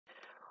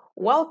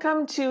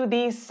Welcome to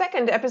the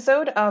second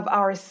episode of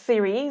our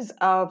series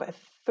of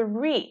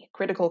three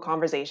critical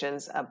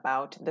conversations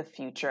about the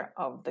future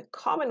of the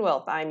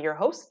Commonwealth. I'm your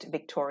host,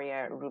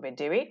 Victoria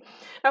Rubediri.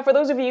 Now, for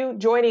those of you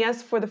joining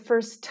us for the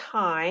first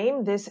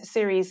time, this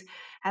series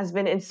has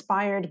been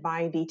inspired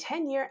by the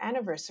 10-year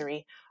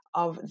anniversary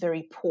of the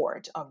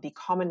report of the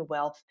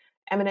Commonwealth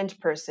Eminent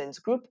Persons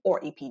Group, or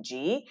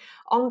EPG,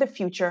 on the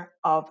future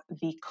of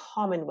the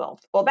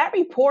Commonwealth. Well, that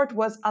report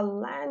was a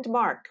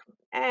landmark,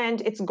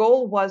 and its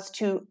goal was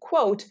to,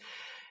 quote,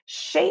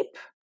 shape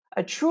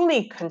a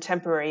truly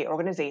contemporary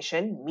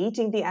organization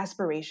meeting the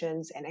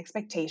aspirations and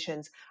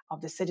expectations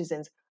of the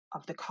citizens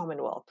of the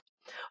Commonwealth.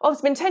 Well,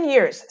 it's been 10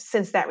 years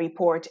since that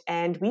report,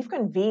 and we've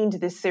convened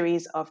this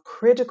series of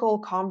critical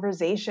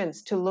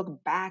conversations to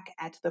look back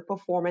at the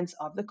performance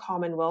of the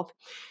Commonwealth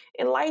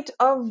in light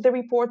of the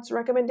report's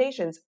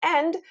recommendations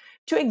and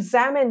to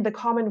examine the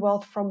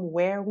Commonwealth from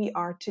where we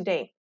are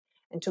today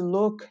and to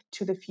look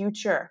to the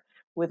future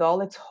with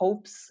all its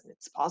hopes,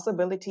 its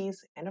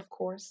possibilities, and of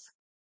course,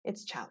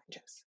 its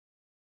challenges.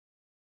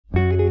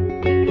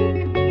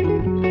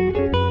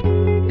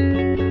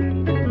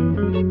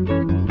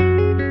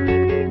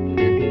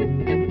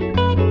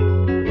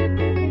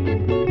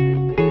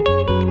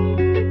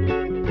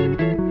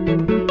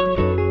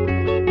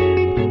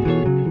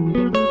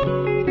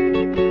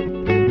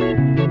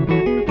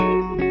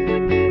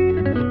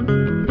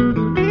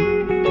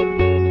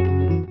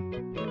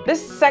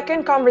 This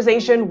second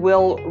conversation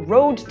will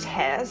road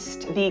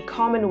test the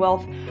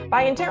Commonwealth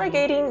by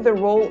interrogating the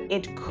role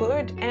it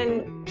could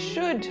and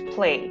should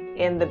play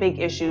in the big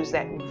issues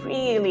that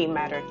really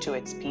matter to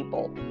its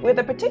people, with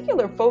a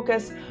particular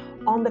focus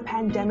on the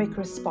pandemic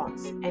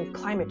response and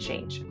climate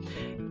change.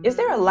 Is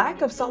there a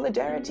lack of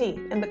solidarity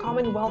in the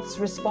Commonwealth's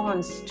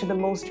response to the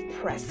most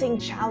pressing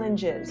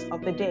challenges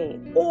of the day,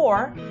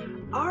 or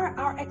are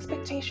our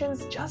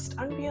expectations just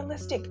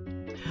unrealistic?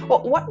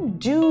 Well, what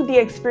do the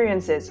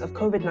experiences of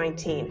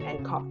COVID-19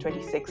 and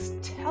COP26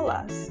 tell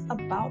us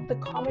about the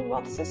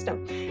Commonwealth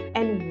system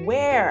and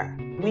where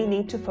we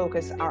need to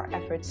focus our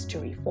efforts to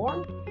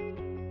reform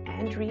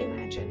and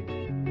reimagine?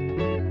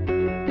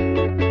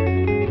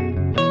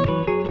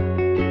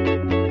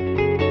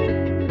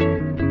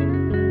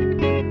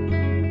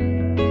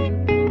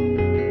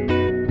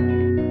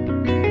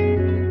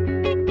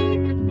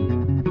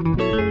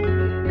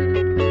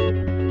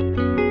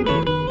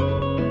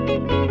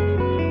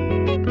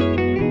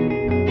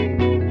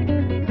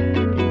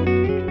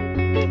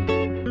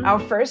 Our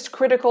first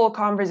critical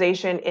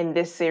conversation in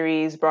this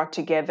series brought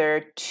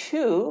together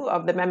two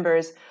of the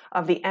members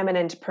of the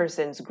Eminent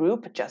Persons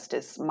Group,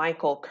 Justice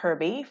Michael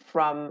Kirby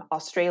from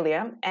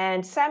Australia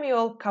and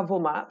Samuel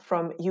Kavuma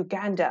from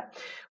Uganda,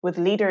 with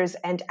leaders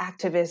and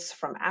activists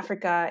from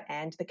Africa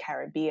and the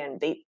Caribbean.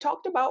 They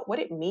talked about what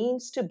it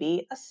means to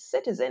be a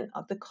citizen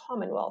of the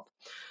Commonwealth.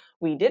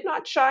 We did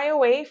not shy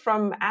away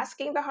from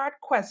asking the hard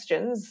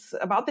questions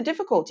about the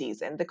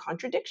difficulties and the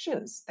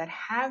contradictions that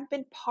have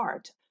been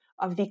part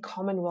of the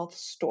Commonwealth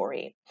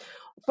story.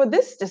 For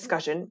this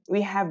discussion,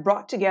 we have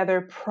brought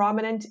together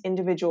prominent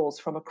individuals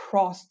from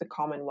across the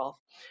Commonwealth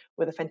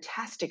with a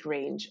fantastic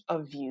range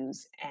of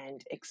views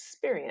and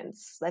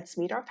experience. Let's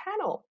meet our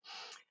panel.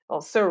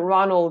 Well, Sir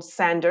Ronald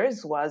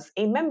Sanders was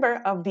a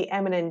member of the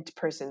Eminent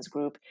Persons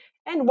Group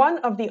and one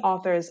of the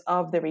authors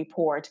of the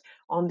report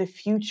on the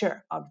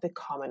future of the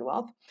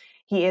Commonwealth.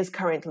 He is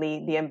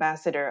currently the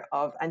ambassador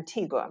of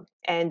Antigua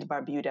and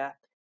Barbuda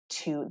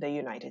to the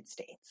United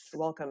States.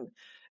 Welcome,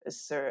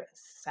 Sir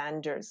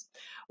Sanders.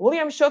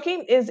 William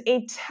Shoki is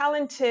a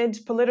talented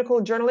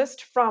political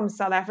journalist from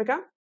South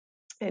Africa,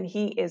 and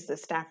he is the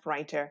staff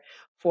writer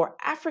for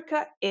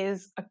Africa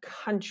is a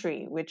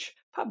Country, which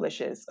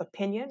publishes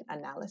opinion,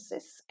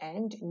 analysis,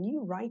 and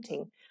new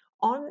writing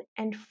on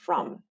and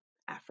from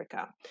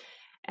Africa.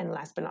 And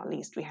last but not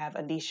least, we have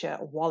Alicia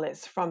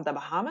Wallace from the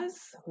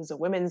Bahamas, who's a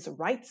women's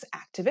rights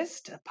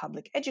activist, a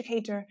public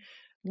educator,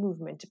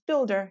 movement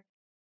builder,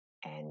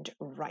 and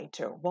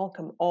writer.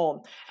 Welcome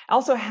all. I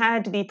also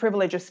had the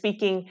privilege of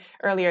speaking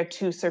earlier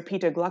to Sir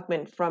Peter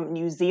Gluckman from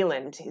New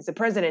Zealand. He's the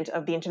president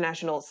of the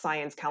International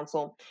Science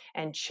Council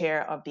and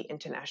chair of the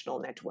International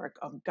Network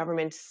of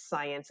Government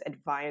Science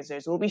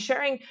Advisors. We'll be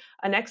sharing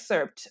an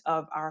excerpt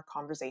of our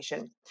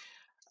conversation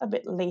a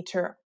bit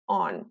later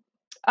on.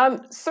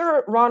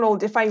 Sir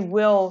Ronald, if I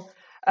will,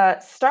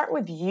 start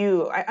with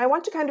you. I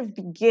want to kind of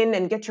begin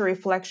and get your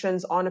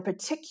reflections on a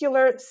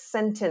particular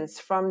sentence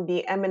from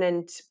the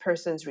Eminent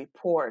Persons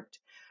Report,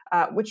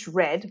 which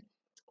read,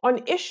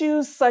 on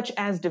issues such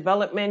as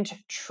development,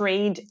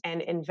 trade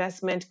and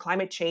investment,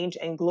 climate change,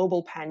 and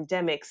global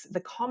pandemics,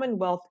 the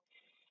Commonwealth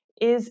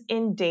is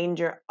in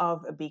danger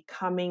of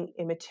becoming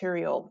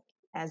immaterial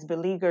as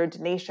beleaguered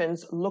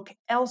nations look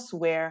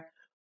elsewhere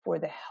for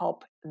the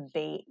help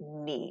they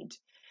need.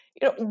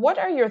 What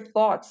are your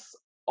thoughts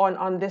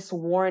on this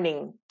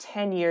warning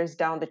 10 years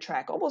down the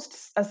track,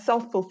 almost a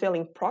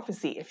self-fulfilling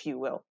prophecy, if you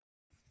will?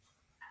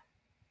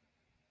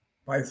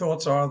 My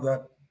thoughts are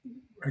that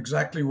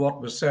exactly what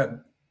was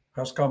said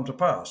has come to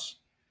pass.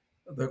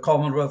 The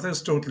Commonwealth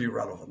is totally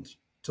relevant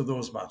to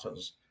those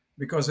matters.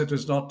 because it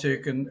has not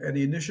taken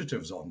any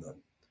initiatives on them.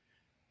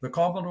 The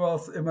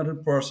Commonwealth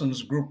Imminent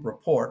Persons Group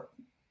report,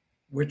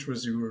 which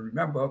was, you will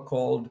remember,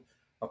 called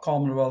A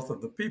Commonwealth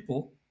of the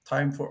People,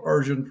 Time for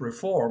Urgent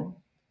Reform,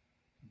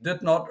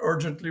 did not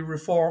urgently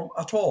reform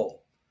at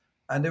all.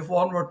 And if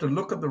one were to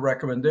look at the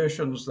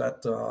recommendations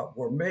that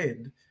were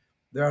made,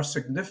 they are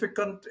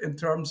significant in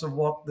terms of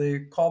what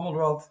the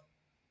Commonwealth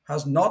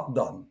has not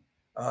done,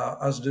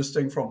 as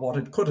distinct from what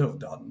it could have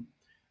done.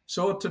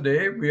 So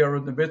today we are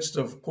in the midst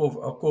of a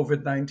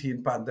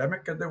COVID-19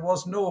 pandemic, and there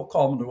was no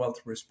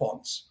Commonwealth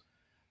response.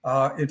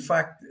 In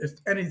fact, if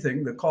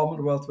anything, the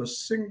Commonwealth was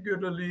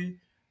singularly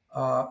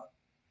uh,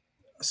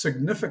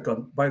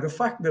 significant by the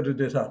fact that it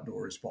did have no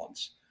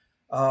response.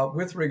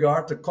 With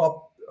regard to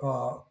COP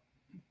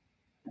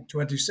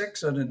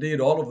 26, and indeed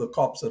all of the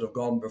COPs that have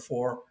gone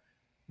before,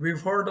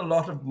 we've heard a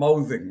lot of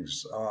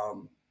mouthings,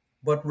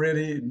 but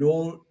really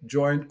no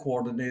joint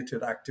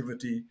coordinated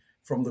activity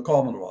from the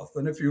Commonwealth.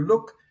 And if you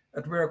look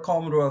at where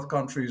Commonwealth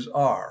countries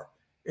are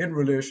in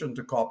relation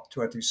to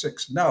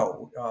COP26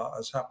 now,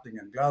 as happening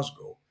in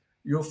Glasgow,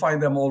 you'll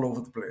find them all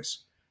over the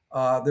place.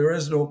 There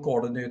is no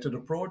coordinated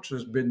approach.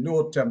 There's been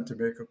no attempt to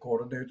make a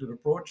coordinated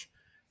approach.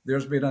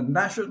 There's been a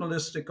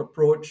nationalistic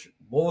approach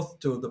both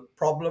to the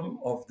problem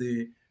of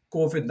the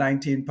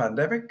COVID-19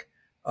 pandemic,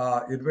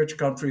 in which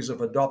countries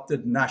have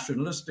adopted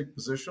nationalistic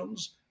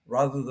positions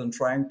rather than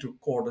trying to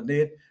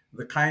coordinate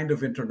the kind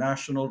of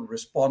international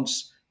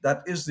response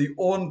that is the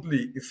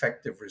only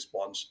effective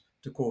response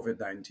to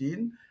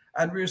COVID-19.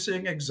 And we're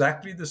seeing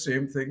exactly the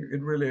same thing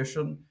in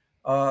relation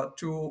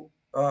to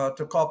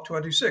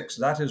COP26.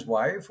 That is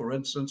why, for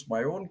instance,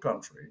 my own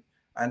country,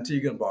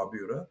 Antigua and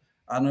Barbuda,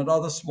 and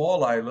another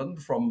small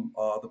island from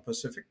the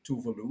Pacific,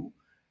 Tuvalu,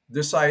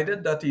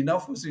 decided that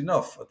enough was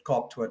enough at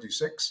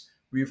COP26.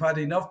 We've had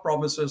enough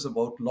promises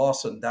about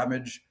loss and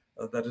damage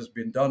that has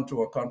been done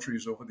to our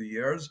countries over the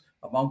years,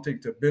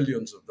 amounting to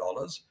billions of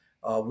dollars,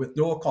 with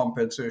no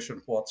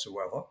compensation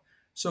whatsoever.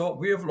 So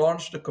we have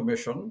launched a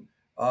commission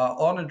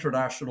on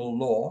international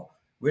law,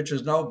 which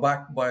is now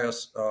backed by a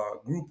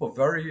group of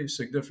very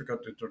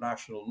significant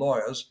international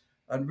lawyers.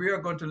 And we are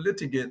going to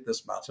litigate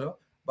this matter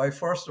by,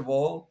 first of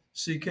all,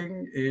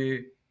 seeking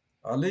a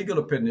legal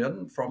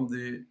opinion from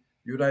the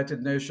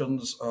United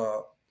Nations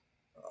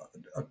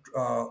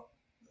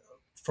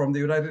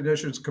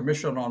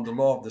Commission on the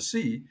Law of the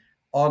Sea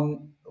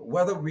on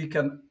whether we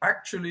can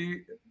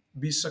actually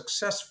be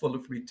successful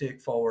if we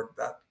take forward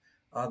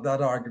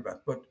that argument.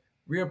 But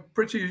we are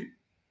pretty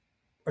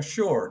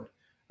assured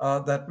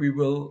that we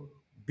will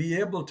be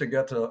able to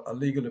get a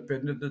legal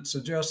opinion that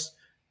suggests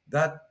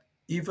that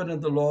even in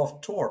the law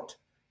of tort,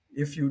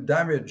 if you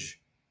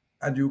damage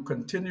and you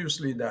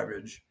continuously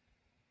damage,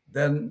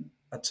 then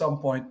at some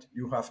point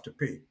you have to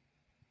pay.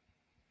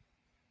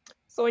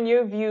 So, in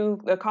your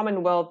view, the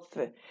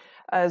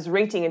Commonwealth's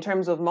rating in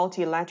terms of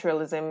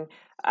multilateralism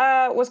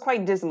was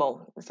quite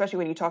dismal, especially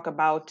when you talk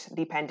about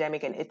the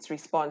pandemic and its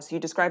response. You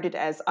described it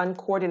as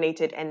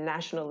uncoordinated and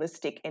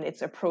nationalistic in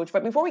its approach.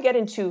 But before we get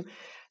into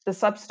the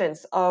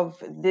substance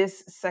of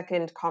this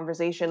second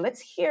conversation,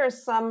 let's hear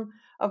some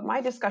of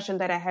my discussion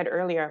that I had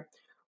earlier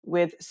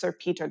with Sir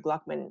Peter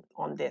Gluckman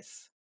on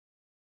this.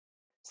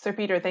 Sir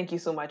Peter, thank you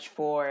so much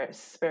for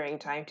sparing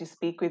time to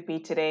speak with me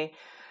today.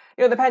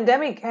 The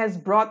pandemic has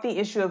brought the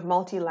issue of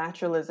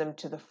multilateralism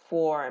to the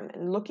fore,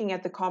 and looking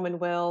at the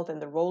Commonwealth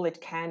and the role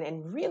it can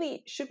and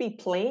really should be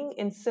playing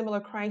in similar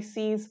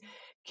crises.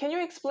 Can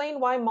you explain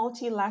why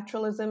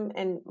multilateralism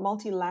and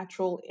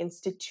multilateral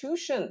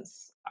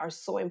institutions are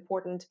so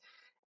important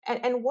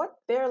and what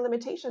their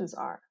limitations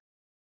are?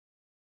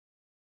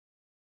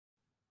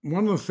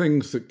 One of the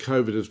things that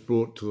COVID has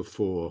brought to the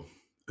fore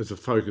is a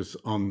focus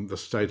on the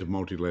state of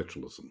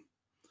multilateralism.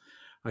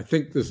 I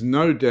think there's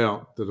no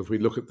doubt that if we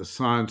look at the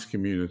science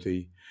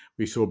community,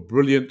 we saw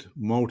brilliant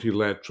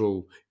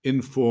multilateral,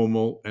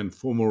 informal and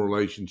formal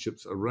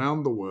relationships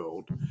around the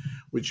world,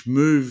 which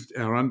moved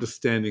our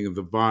understanding of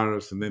the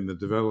virus and then the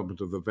development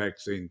of the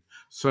vaccine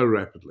so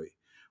rapidly.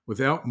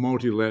 Without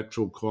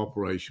multilateral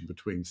cooperation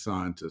between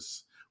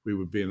scientists, we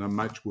would be in a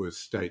much worse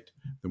state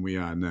than we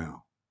are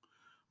now.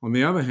 On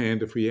the other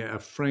hand, if we are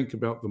frank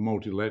about the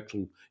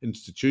multilateral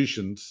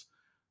institutions,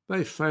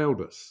 they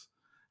failed us.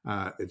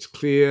 It's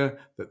clear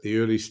that the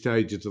early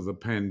stages of the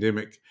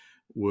pandemic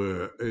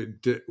were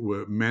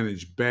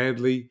managed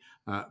badly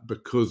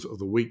because of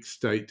the weak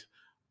state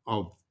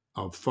of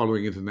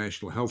following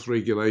international health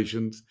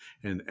regulations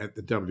and at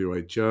the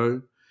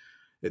WHO.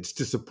 It's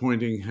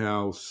disappointing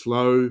how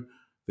slow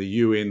the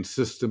UN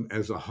system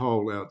as a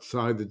whole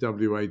outside the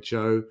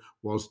WHO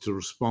was to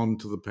respond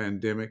to the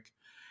pandemic.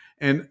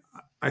 And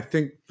I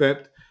think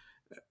that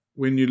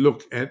when you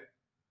look at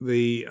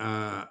the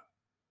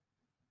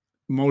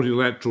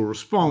multilateral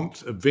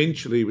response,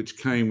 eventually, which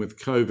came with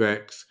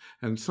COVAX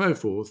and so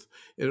forth,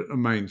 it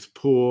remains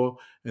poor,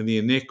 and the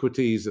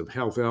inequities of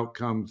health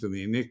outcomes and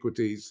the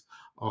inequities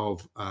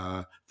of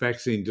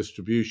vaccine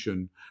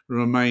distribution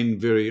remain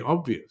very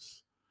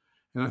obvious.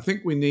 And I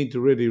think we need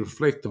to really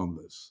reflect on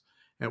this.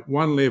 At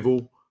one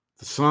level,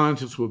 the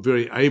scientists were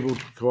very able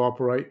to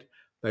cooperate.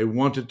 They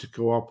wanted to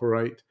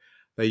cooperate.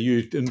 They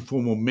used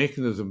informal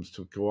mechanisms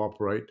to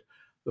cooperate.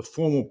 The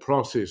formal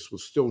process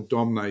was still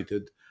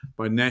dominated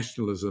by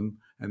nationalism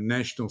and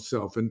national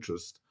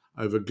self-interest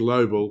over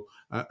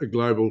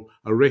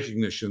a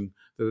recognition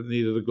that it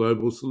needed a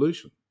global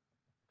solution.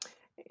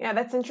 Yeah,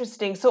 that's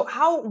interesting. So,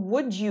 how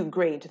would you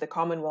grade the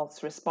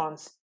Commonwealth's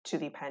response to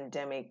the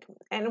pandemic?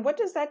 And what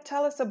does that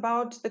tell us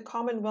about the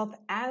Commonwealth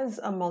as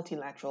a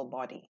multilateral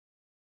body?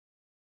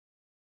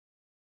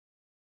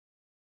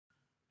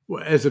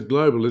 Well, as a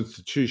global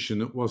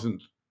institution, it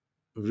wasn't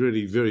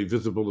really very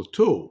visible at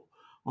all.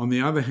 On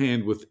the other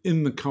hand,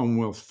 within the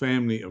Commonwealth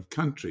family of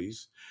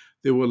countries,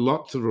 there were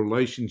lots of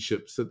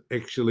relationships that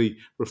actually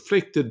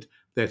reflected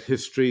that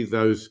history,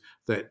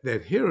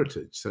 that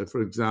heritage. So,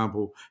 for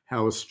example,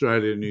 how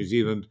Australia and New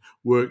Zealand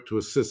worked to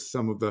assist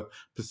some of the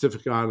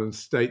Pacific Island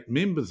state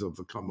members of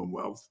the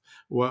Commonwealth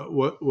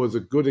was a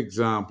good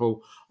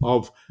example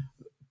of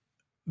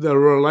the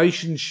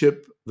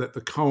relationship that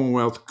the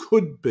Commonwealth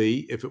could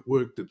be if it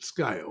worked at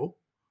scale,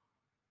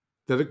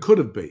 that it could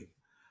have been.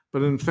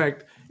 But in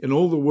fact, in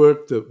all the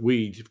work that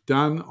we've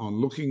done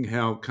on looking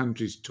how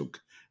countries took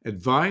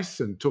advice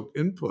and took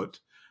input,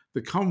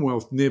 the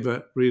Commonwealth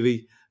never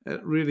really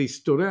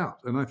stood out.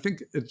 And I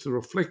think it's a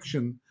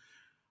reflection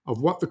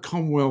of what the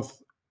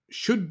Commonwealth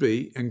should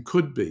be and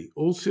could be.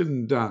 All said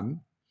and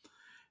done,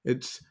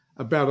 it's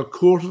about a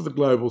quarter of the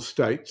global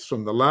states,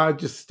 from the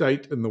largest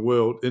state in the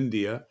world,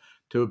 India,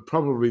 to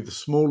probably the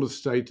smallest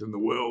state in the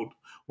world,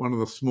 one of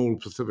the small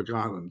Pacific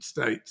Island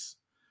states.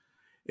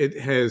 It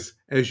has,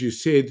 as you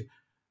said,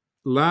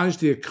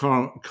 largely a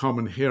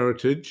common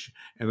heritage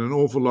and an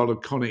awful lot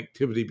of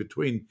connectivity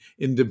between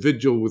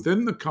individuals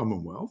within the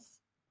Commonwealth.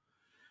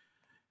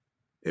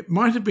 It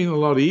might have been a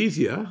lot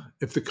easier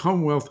if the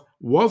Commonwealth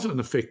was an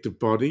effective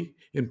body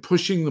in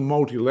pushing the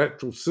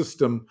multilateral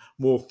system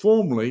more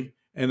formally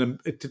and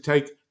to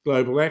take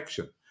global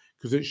action,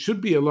 because it should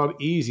be a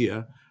lot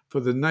easier for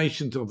the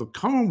nations of the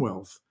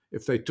Commonwealth,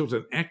 if they took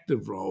an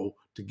active role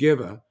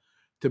together,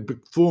 to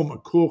form a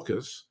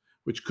caucus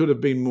which could have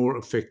been more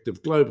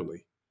effective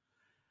globally.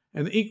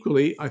 And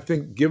equally, I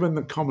think, given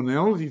the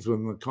commonalities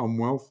within the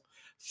Commonwealth,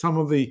 some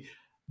of the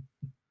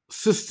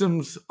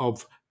systems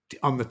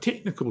on the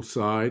technical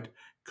side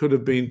could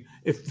have been,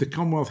 if the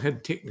Commonwealth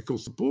had technical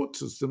support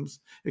systems,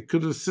 it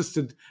could have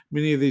assisted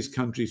many of these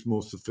countries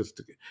more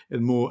sophisticated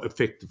and more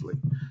effectively.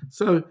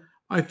 So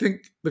I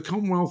think the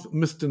Commonwealth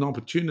missed an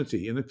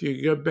opportunity. And if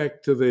you go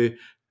back to the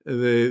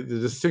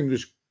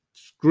distinguished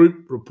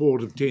group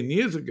report of 10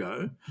 years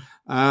ago,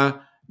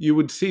 you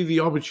would see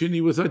the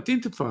opportunity was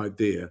identified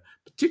there,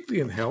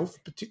 particularly in health,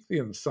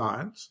 particularly in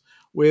science,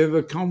 where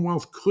the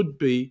Commonwealth could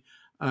be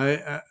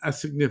a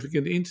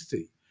significant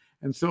entity.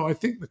 And so I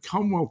think the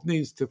Commonwealth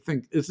needs to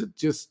think, is it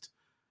just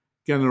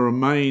going to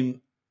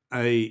remain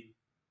a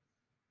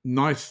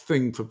nice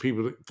thing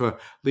for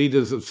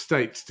leaders of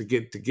states to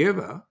get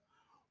together,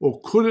 or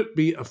could it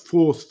be a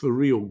force for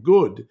real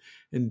good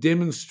in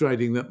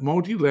demonstrating that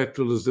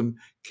multilateralism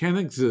can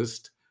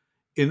exist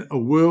in a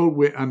world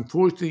where,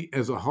 unfortunately,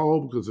 as a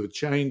whole, because of a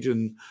change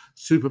in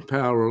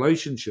superpower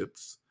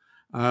relationships,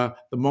 the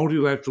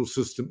multilateral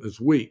system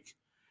is weak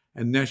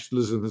and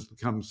nationalism has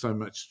become so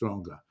much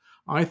stronger.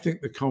 I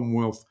think the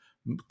Commonwealth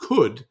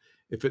could,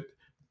 if it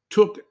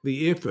took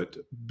the effort,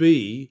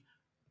 be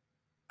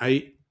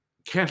a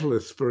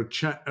catalyst for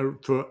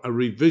a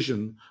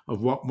revision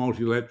of what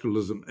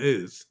multilateralism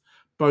is,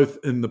 both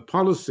in the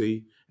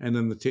policy and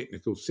in the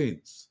technical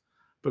sense.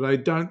 But I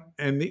don't,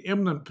 and the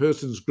Eminent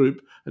Persons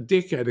Group a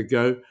decade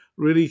ago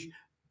really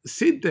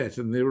said that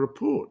in their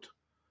report.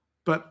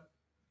 But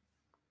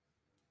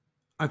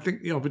I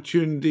think the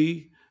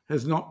opportunity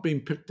has not been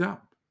picked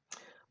up.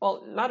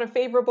 Well, not a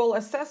favorable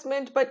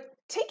assessment, but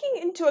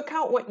taking into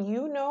account what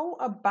you know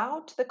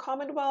about the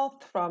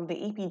Commonwealth from the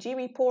EPG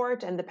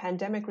report and the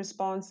pandemic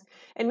response,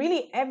 and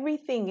really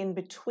everything in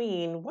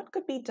between, what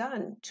could be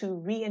done to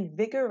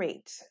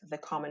reinvigorate the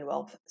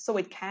Commonwealth so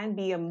it can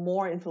be a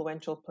more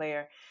influential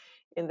player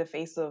in the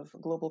face of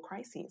global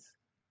crises?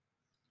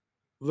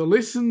 The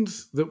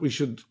lessons that we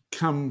should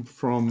come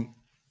from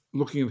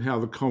looking at how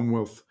the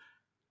Commonwealth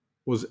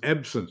was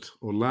absent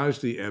or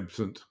largely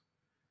absent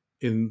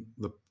in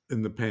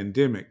the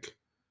pandemic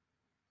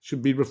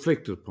should be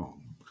reflected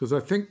upon. Because I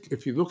think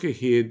if you look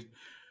ahead,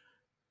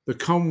 the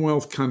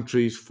Commonwealth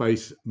countries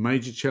face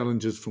major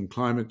challenges from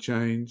climate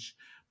change,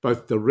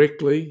 both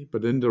directly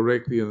but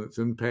indirectly in its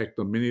impact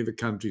on many of the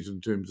countries in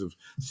terms of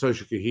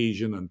social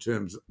cohesion, in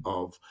terms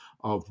of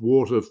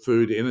water,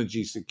 food,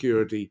 energy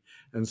security,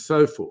 and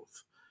so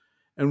forth.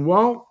 And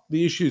while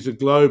the issues are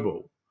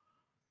global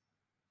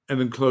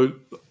and include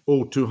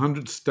all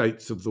 200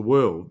 states of the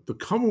world, the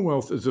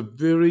Commonwealth is a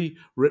very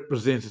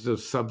representative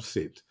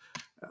subset,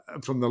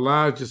 from the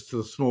largest to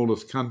the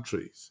smallest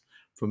countries,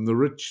 from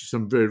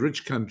some very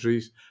rich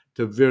countries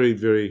to very,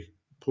 very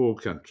poor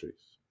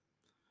countries.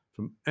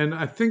 And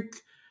I think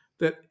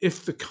that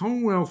if the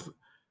Commonwealth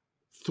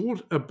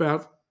thought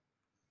about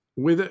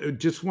whether it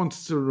just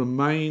wants to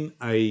remain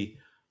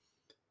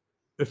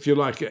if you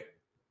like,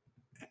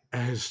 a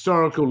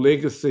historical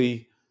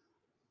legacy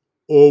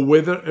or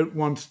whether it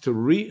wants to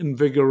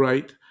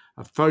reinvigorate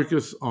a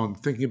focus on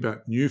thinking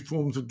about new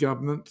forms of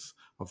governance,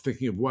 of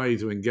thinking of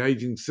ways of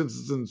engaging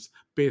citizens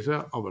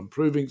better, of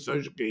improving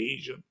social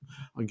cohesion,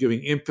 on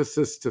giving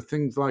emphasis to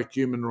things like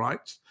human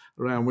rights,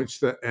 around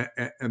which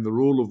and the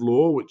rule of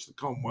law, which the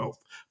Commonwealth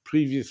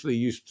previously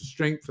used to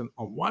strengthen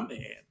on one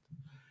hand,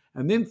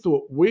 and then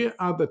thought, where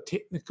are the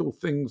technical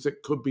things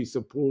that could be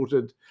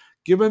supported,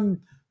 given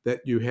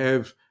that you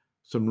have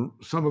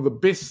some of the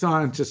best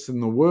scientists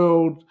in the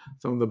world,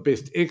 some of the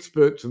best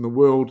experts in the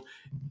world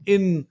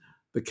in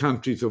the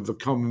countries of the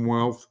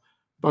Commonwealth,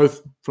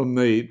 both from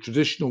the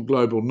traditional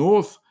global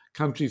north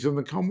countries of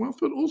the Commonwealth,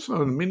 but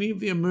also in many of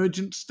the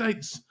emergent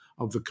states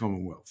of the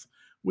Commonwealth.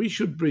 We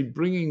should be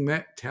bringing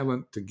that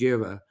talent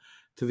together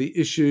to the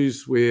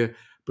issues where,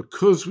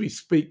 because we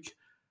speak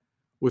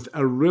with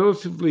a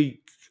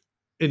relatively,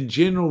 in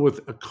general, with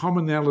a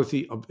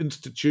commonality of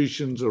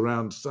institutions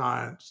around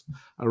science,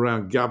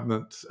 around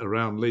governance,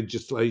 around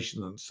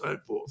legislation and so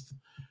forth,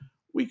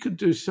 we could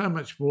do so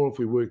much more if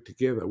we work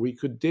together. We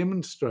could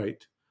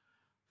demonstrate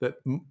that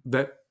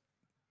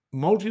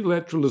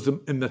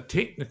multilateralism in the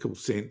technical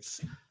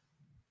sense,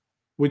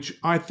 which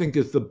I think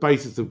is the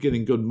basis of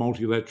getting good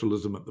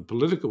multilateralism at the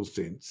political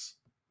sense,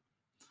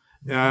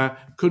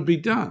 could be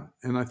done.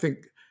 And I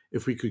think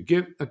if we could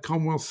get a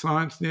Commonwealth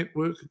Science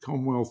Network, a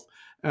Commonwealth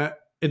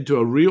into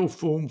a real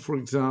form, for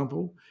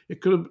example,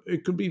 it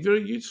could be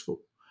very useful.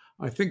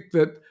 I think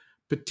that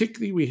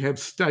particularly we have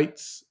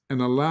states,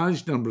 and a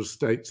large number of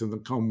states in the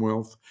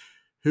Commonwealth,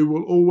 who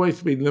will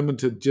always be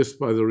limited just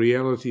by the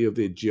reality of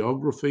their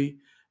geography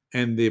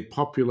and their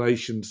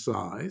population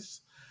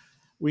size.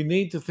 We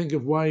need to think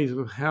of ways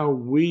of how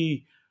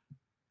we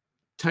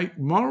take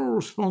moral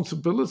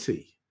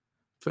responsibility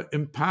for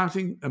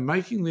imparting and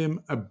making them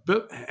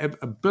have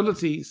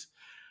abilities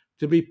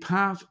to be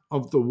part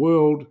of the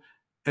world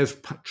as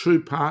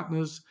true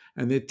partners,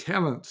 and their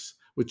talents,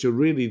 which are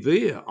really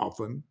there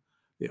often,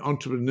 the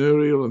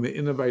entrepreneurial and the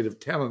innovative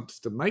talents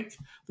to make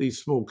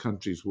these small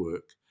countries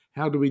work.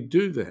 How do we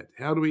do that?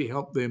 How do we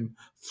help them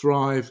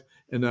thrive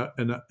in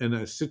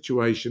a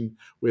situation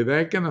where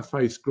they're going to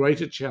face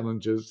greater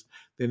challenges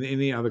than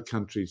any other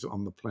countries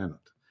on the planet,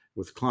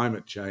 with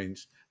climate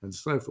change and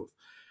so forth?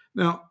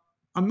 Now,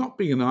 I'm not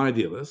being an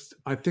idealist.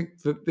 I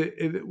think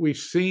that we've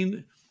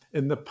seen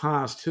in the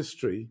past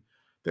history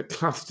that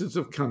clusters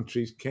of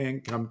countries can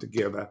come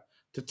together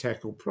to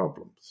tackle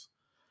problems.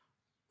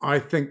 I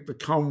think the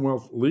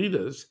Commonwealth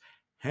leaders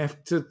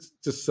have to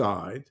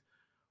decide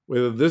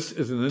whether this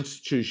is an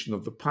institution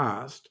of the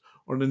past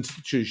or an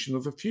institution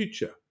of the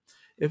future.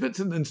 If it's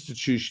an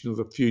institution of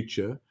the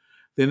future,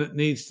 then it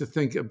needs to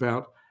think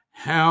about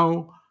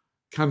how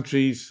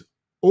countries,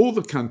 all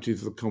the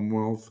countries of the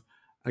Commonwealth,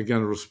 are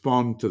going to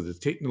respond to the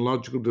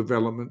technological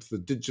developments, the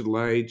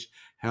digital age,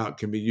 how it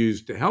can be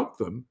used to help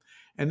them,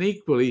 and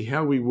equally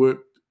how we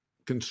work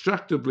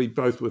constructively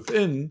both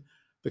within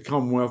the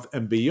Commonwealth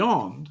and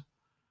beyond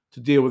to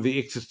deal with the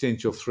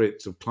existential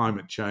threats of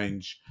climate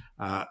change,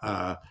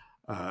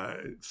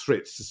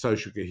 threats to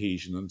social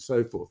cohesion and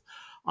so forth.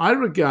 I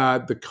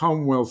regard the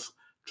Commonwealth's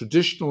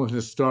traditional and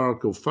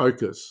historical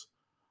focus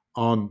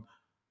on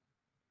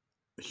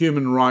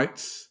human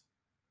rights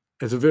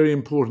as a very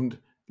important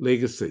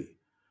legacy,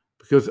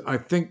 because I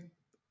think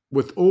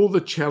with all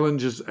the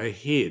challenges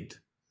ahead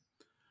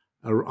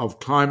of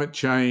climate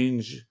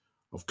change,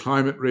 of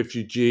climate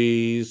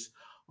refugees,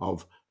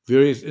 of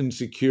various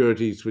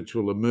insecurities which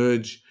will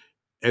emerge,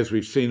 as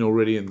we've seen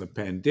already in the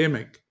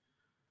pandemic,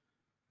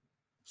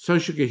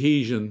 social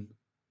cohesion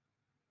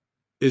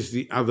is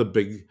the other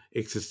big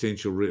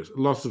existential risk.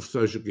 Loss of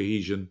social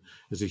cohesion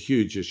is a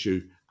huge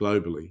issue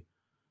globally.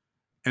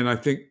 And I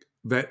think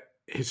that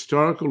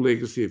historical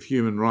legacy of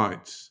human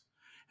rights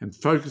and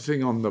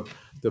focusing on the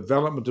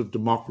development of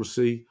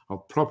democracy,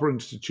 of proper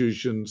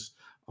institutions,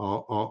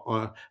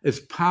 is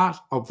part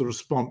of the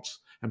response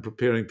and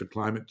preparing for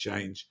climate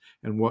change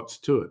and what's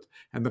to it.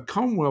 And the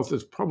Commonwealth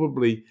is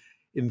probably,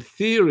 in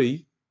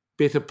theory,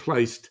 better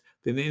placed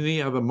than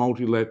any other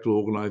multilateral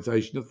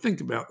organisation to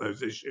think about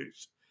those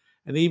issues.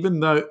 And even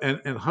though,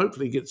 and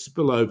hopefully get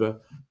spillover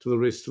to the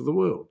rest of the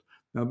world.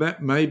 Now,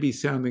 that may be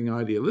sounding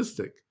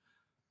idealistic,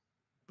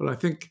 but I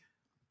think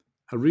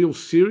a real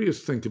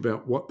serious think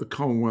about what the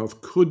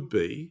Commonwealth could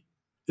be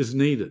is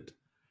needed.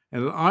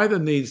 And it either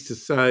needs to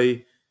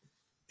say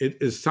it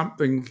is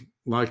something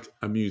like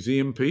a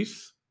museum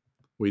piece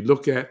we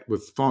look at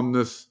with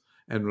fondness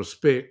and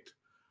respect.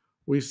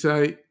 We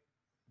say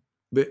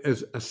there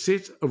is a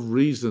set of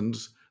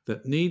reasons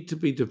that need to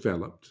be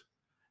developed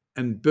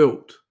and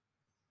built,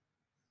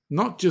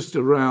 not just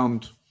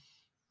around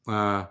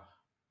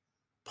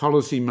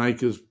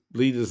policymakers,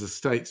 leaders of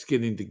states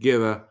getting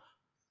together,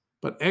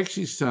 but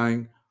actually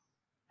saying,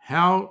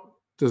 how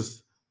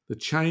does the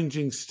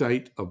changing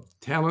state of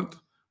talent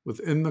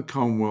within the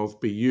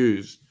Commonwealth be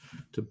used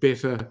to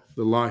better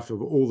the life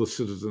of all the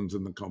citizens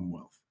in the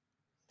Commonwealth?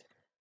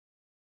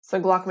 So,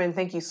 Glockman,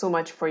 thank you so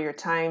much for your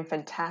time.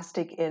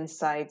 Fantastic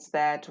insights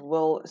that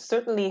will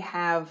certainly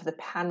have the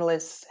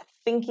panelists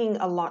thinking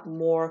a lot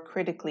more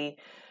critically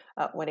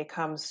when it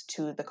comes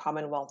to the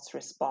Commonwealth's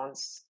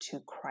response to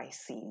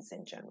crises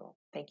in general?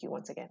 Thank you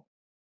once again.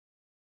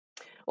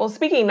 Well,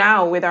 speaking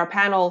now with our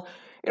panel,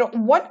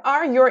 what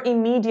are your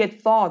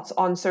immediate thoughts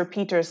on Sir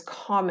Peter's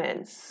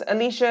comments?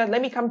 Alicia,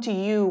 let me come to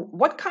you.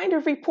 What kind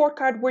of report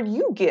card would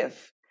you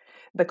give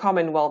the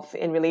Commonwealth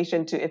in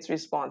relation to its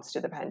response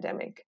to the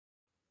pandemic?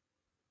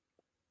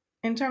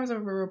 In terms of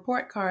a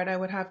report card, I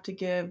would have to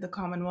give the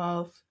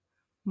Commonwealth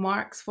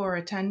marks for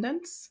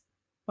attendance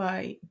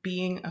by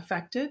being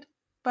affected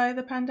by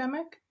the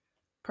pandemic,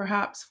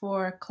 perhaps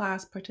for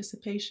class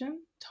participation,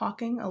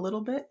 talking a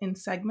little bit in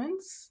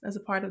segments as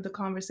a part of the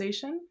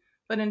conversation.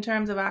 But in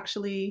terms of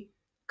actually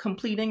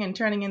completing and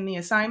turning in the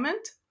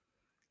assignment,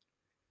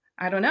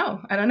 I don't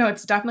know.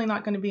 It's definitely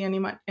not going to be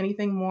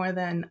anything more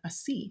than a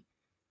C.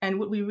 And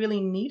what we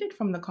really needed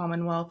from the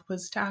Commonwealth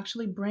was to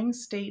actually bring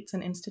states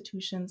and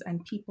institutions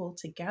and people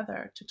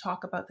together to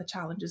talk about the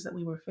challenges that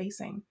we were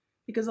facing.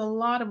 Because a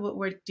lot of what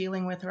we're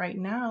dealing with right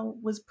now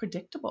was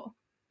predictable.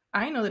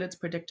 I know that it's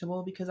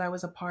predictable because I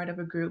was a part of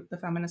a group, the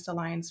Feminist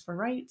Alliance for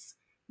Rights,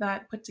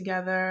 that put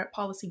together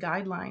policy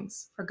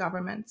guidelines for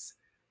governments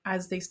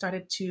as they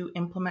started to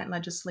implement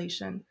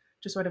legislation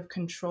to sort of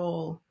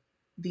control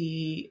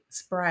the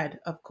spread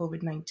of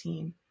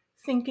COVID-19,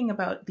 thinking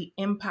about the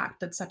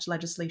impact that such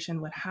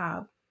legislation would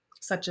have,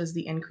 such as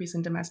the increase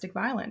in domestic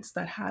violence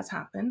that has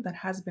happened, that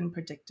has been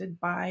predicted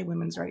by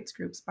women's rights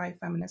groups, by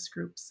feminist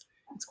groups.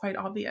 It's quite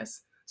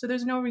obvious. So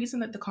there's no reason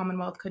that the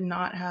Commonwealth could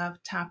not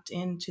have tapped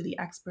into the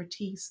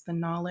expertise, the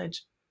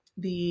knowledge,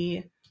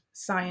 the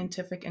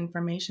scientific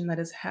information that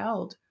is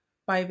held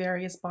by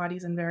various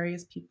bodies and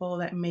various people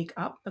that make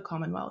up the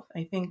Commonwealth.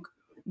 I think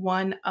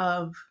one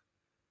of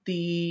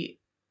the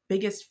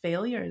biggest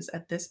failures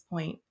at this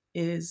point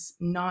is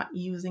not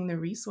using the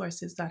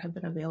resources that have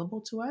been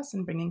available to us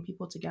and bringing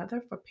people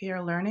together for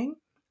peer learning,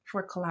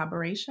 for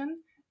collaboration,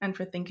 and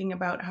for thinking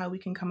about how we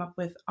can come up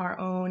with our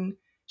own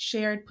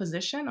shared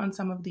position on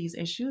some of these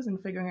issues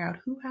and figuring out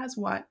who has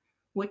what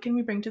can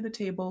we bring to the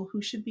table,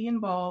 who should be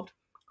involved,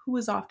 who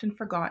is often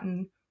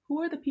forgotten, who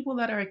are the people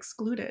that are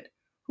excluded,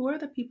 who are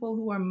the people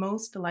who are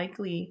most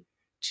likely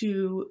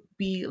to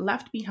be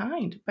left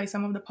behind by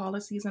some of the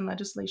policies and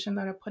legislation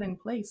that are put in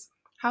place.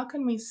 How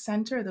can we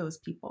center those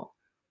people?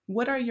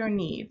 What are your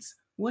needs?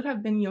 What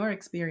have been your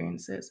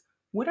experiences?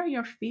 What are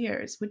your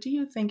fears? What do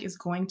you think is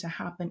going to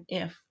happen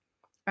if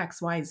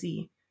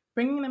XYZ?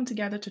 Bringing them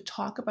together to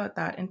talk about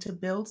that and to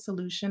build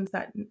solutions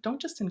that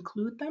don't just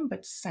include them,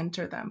 but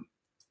center them.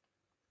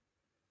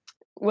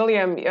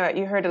 William,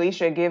 you heard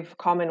Alicia give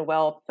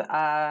Commonwealth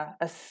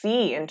a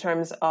C in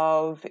terms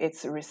of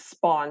its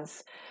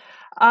response.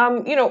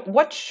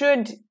 What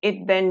should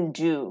it then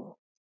do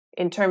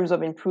in terms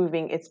of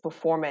improving its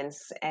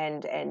performance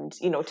and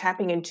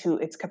tapping into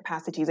its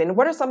capacities? And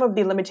what are some of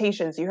the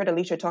limitations? You heard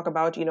Alicia talk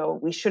about,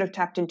 we should have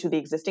tapped into the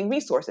existing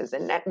resources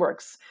and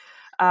networks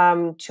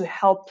to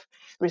help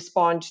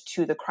respond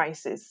to the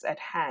crisis at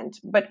hand.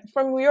 But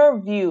from your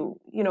view,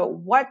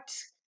 what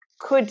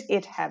could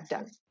it have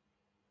done?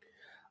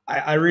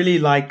 I really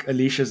like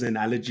Alicia's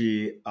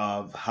analogy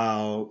of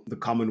how the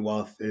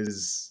Commonwealth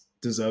is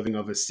deserving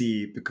of a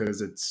C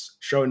because it's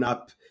shown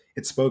up,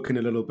 it's spoken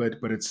a little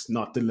bit, but it's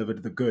not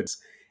delivered the goods.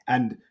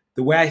 And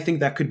the way I think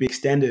that could be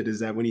extended is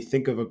that when you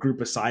think of a group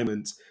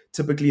assignment,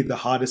 typically the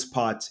hardest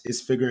part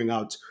is figuring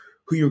out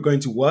who you're going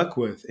to work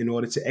with in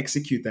order to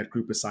execute that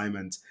group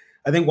assignment.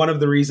 I think one of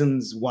the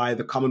reasons why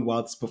the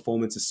Commonwealth's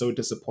performance is so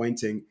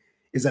disappointing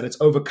is that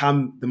it's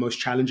overcome the most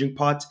challenging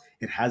part.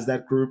 It has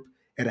that group,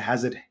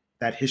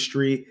 that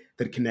history,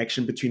 that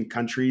connection between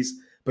countries.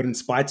 But in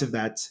spite of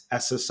that,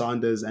 as Sir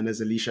Sanders and as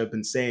Alicia have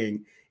been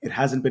saying, it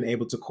hasn't been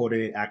able to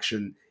coordinate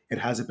action. It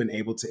hasn't been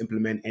able to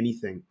implement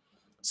anything.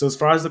 So as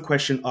far as the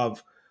question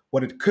of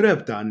what it could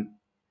have done,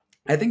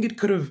 I think it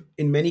could have,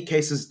 in many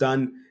cases,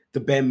 done the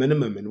bare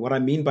minimum. And what I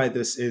mean by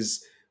this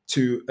is,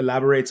 to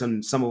elaborate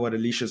on some of what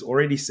Alicia's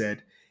already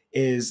said,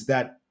 is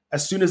that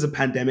as soon as the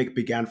pandemic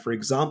began, for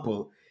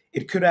example,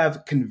 it could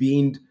have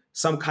convened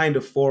some kind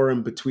of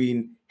forum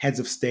between heads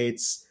of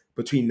states,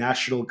 between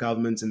national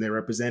governments and their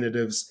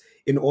representatives,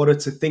 in order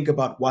to think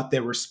about what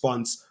their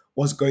response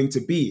was going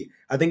to be.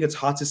 I think it's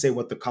hard to say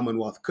what the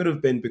Commonwealth could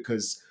have been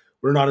because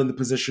we're not in the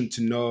position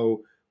to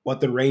know what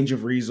the range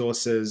of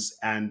resources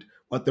and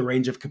what the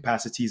range of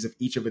capacities of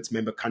each of its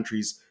member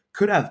countries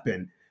could have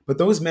been. But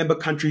those member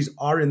countries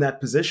are in that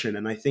position.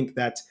 And I think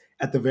that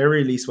at the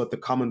very least, what the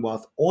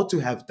Commonwealth ought to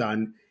have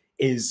done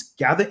is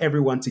gather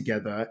everyone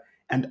together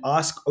and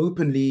ask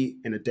openly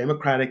in a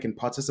democratic and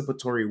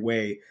participatory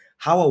way,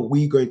 how are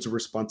we going to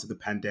respond to the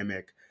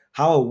pandemic?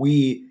 How are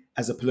we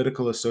as a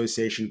political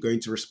association going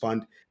to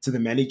respond to the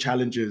many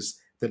challenges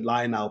that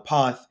lie in our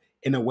path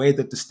in a way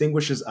that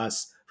distinguishes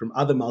us from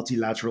other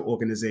multilateral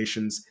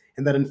organizations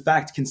and that in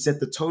fact can set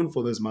the tone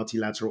for those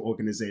multilateral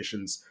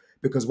organizations?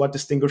 Because what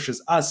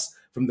distinguishes us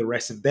from the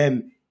rest of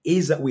them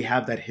is that we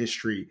have that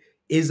history,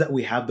 is that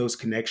we have those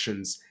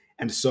connections.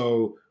 And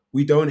so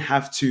we don't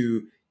have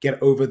to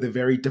get over the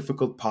very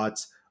difficult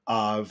parts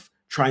of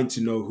trying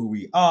to know who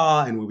we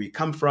are and where we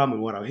come from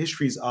and what our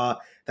histories are.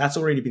 That's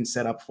already been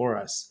set up for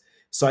us.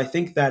 So I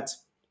think that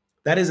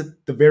that is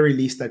at the very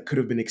least that could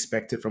have been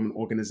expected from an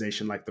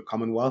organization like the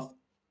Commonwealth.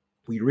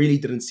 We really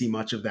didn't see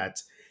much of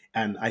that.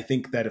 And I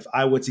think that if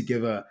I were to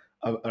give a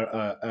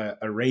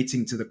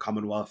rating to the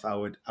Commonwealth, I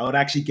would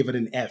actually give it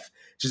an F,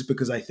 just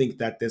because I think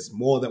that there's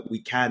more that we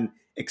can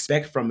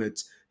expect from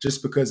it,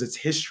 just because its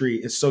history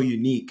is so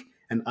unique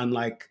and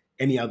unlike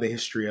any other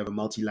history of a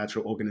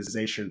multilateral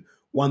organization,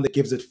 one that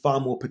gives it far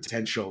more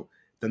potential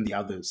than the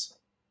others.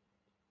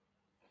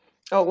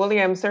 Oh,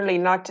 William, certainly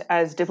not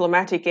as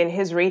diplomatic in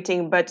his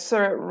rating, but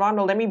Sir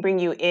Ronald, let me bring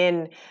you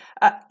in.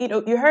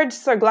 You heard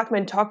Sir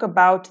Gluckman talk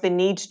about the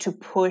need to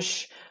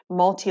push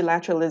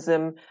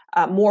multilateralism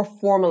more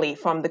formally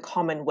from the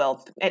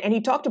Commonwealth. And he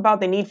talked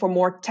about the need for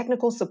more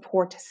technical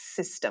support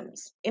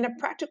systems. In a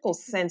practical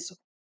sense,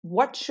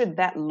 what should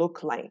that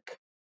look like?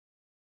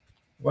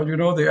 Well,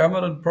 the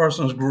Eminent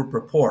Persons Group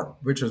report,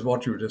 which is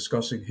what you're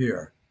discussing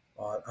here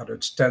at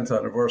its 10th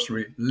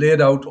anniversary, laid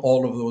out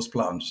all of those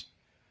plans.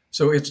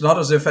 So it's not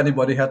as if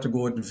anybody had to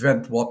go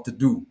invent what to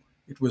do.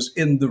 It was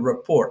in the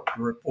report.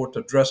 The report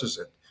addresses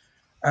it.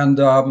 And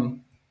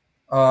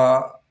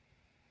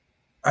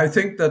I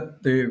think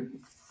that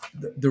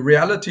the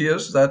reality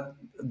is that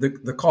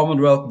the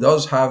Commonwealth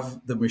does have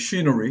the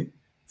machinery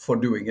for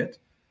doing it.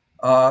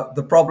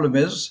 The problem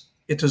is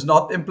it has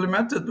not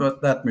implemented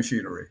that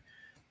machinery.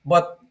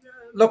 But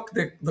look,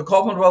 the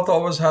Commonwealth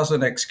always has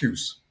an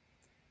excuse.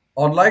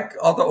 Unlike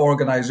other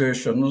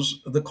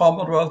organizations, the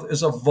Commonwealth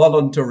is a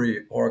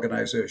voluntary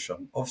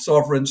organization of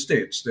sovereign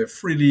states. They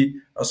freely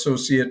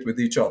associate with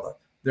each other.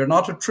 They're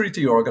not a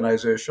treaty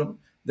organization.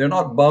 They're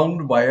not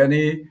bound by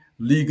any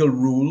legal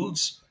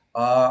rules.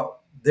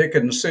 They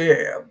can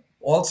say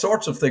all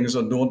sorts of things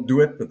and don't do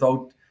it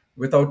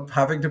without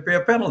having to pay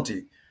a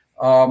penalty.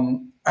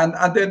 And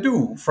they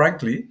do,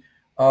 frankly.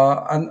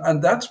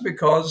 And that's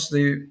because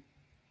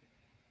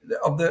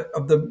of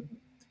the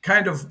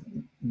kind of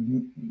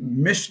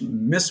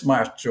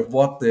mismatch of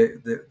what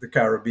the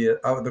Caribbean,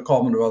 the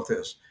Commonwealth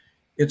is.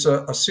 It's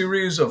a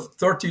series of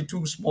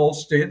 32 small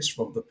states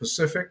from the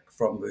Pacific,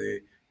 from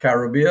the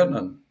Caribbean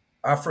and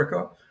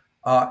Africa.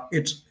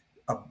 It's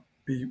a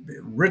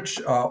rich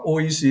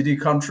OECD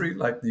country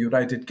like the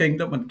United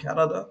Kingdom and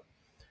Canada.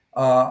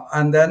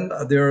 And then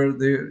there are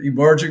the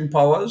emerging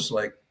powers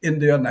like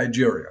India,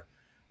 Nigeria.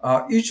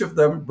 Each of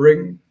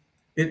them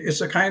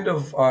it's a kind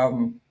of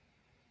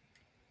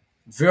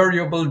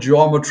variable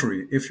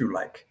geometry, if you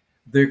like.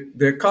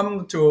 They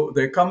come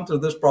to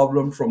this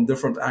problem from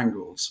different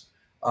angles.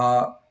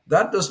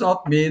 That does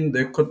not mean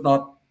they could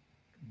not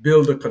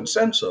build a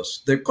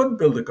consensus. They could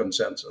build a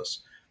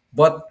consensus,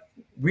 but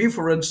we,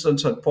 for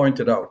instance, had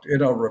pointed out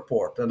in our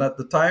report, and at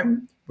the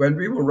time when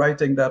we were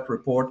writing that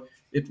report,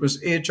 it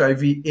was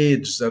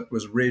HIV/AIDS that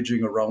was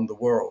raging around the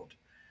world,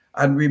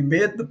 and we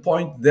made the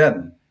point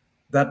then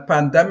that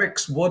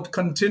pandemics would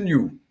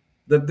continue,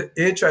 that the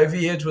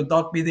HIV/AIDS would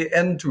not be the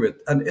end to it.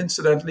 And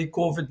incidentally,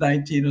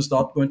 COVID-19 is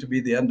not going to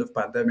be the end of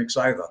pandemics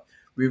either.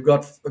 We've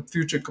got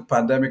future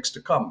pandemics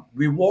to come.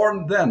 We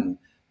warned then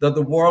that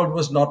the world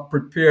was not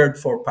prepared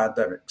for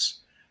pandemics,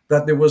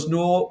 that there was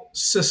no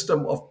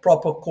system of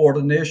proper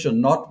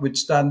coordination,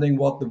 notwithstanding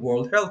what the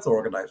World Health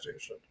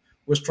Organization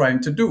was trying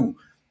to do.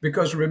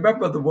 Because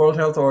remember, the World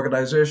Health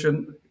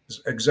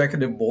Organization's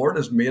executive board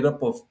is made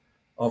up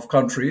of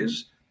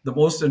countries, the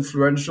most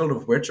influential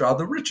of which are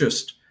the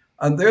richest.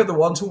 And they're the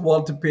ones who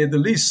want to pay the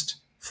least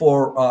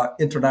for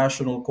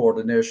international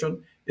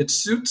coordination. It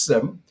suits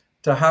them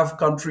to have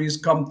countries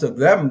come to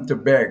them to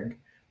beg,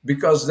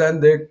 because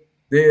then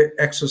they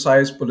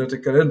exercise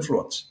political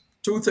influence.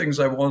 Two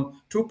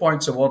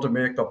points I want to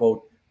make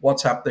about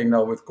what's happening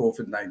now with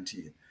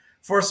COVID-19.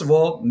 First of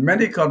all,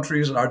 many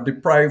countries are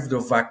deprived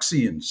of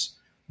vaccines.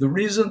 The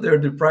reason they're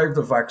deprived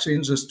of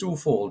vaccines is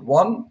twofold.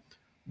 One,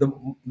 the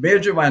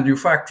major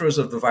manufacturers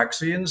of the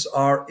vaccines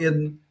are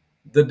in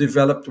the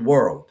developed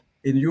world,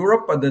 in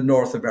Europe and in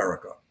North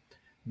America.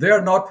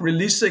 They're not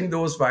releasing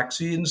those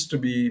vaccines to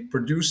be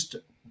produced,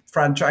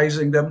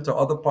 franchising them to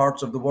other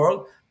parts of the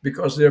world,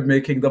 because they're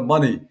making the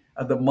money,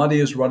 and the money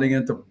is running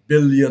into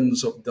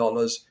billions of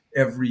dollars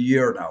every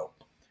year now.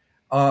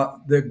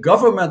 The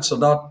governments are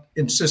not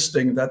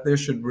insisting that they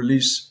should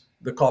release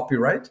the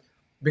copyright,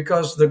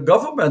 because the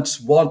governments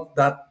want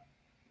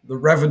the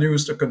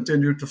revenues to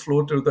continue to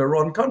flow to their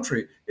own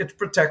country. It's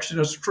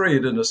protectionist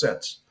trade in a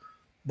sense.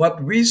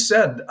 But we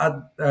said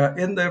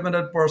in the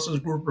Eminent Persons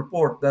Group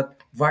report that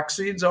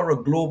vaccines are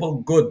a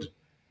global good.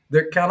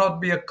 There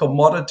cannot be a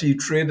commodity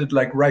traded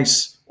like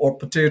rice or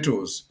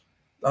potatoes.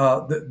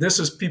 This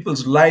is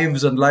people's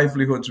lives and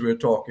livelihoods we're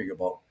talking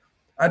about.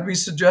 And we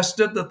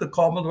suggested that the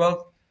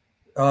Commonwealth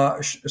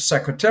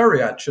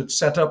Secretariat should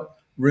set up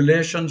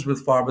relations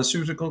with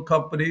pharmaceutical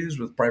companies,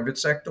 with private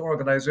sector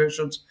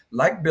organizations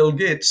like Bill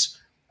Gates,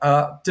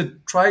 to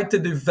try to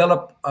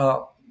develop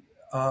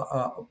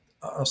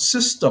a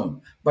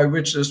system by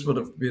which this would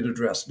have been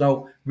addressed.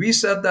 Now, we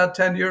said that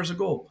 10 years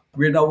ago.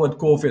 We're now at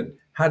COVID.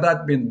 Had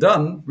that been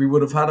done, we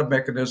would have had a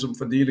mechanism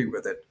for dealing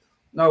with it.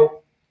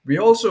 Now, we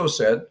also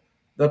said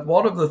that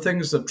one of the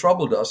things that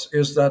troubled us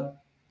is that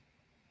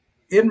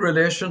in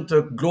relation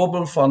to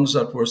global funds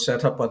that were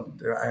set up,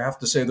 and I have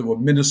to say they were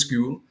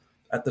minuscule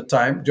at the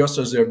time, just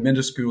as they're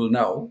minuscule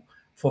now,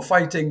 for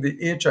fighting the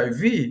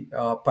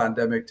HIV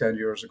pandemic 10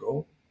 years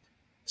ago,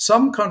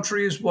 some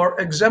countries were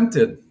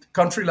exempted.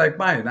 Country like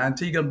mine,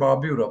 Antigua and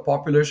Barbuda,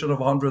 population of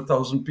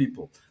 100,000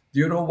 people. Do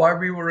you know why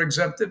we were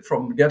exempted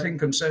from getting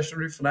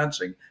concessionary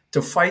financing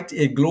to fight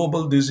a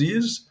global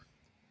disease?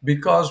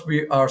 Because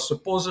we are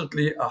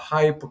supposedly a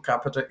high per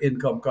capita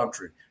income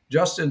country.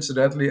 Just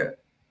incidentally,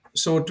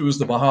 so too is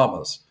the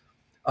Bahamas.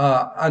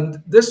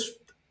 And this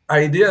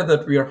idea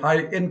that we are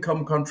high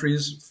income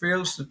countries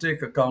fails to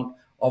take account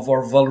of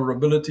our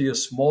vulnerability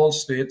as small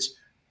states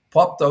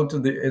popped out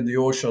in the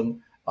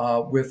ocean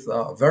with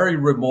very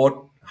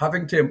remote,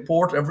 having to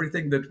import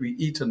everything that we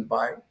eat and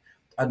buy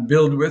and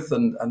build with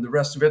and the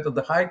rest of it, and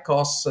the high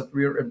costs that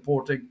we're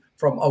importing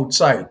from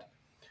outside.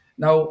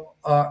 Now,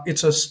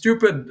 it's a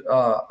stupid,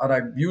 and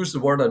I use the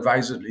word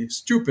advisedly,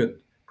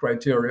 stupid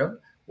criterion,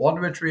 one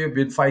which we have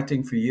been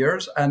fighting for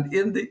years. And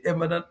in the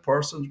Eminent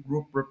Persons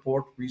Group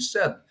report, we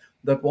said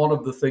that one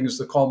of the things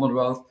the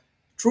Commonwealth,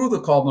 through the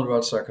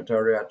Commonwealth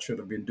Secretariat, should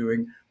have been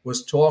doing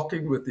was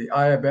talking with the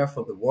IMF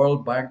or the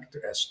World Bank to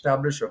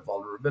establish a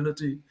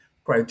vulnerability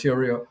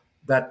criteria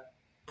that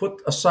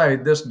put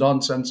aside this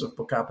nonsense of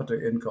per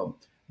capita income,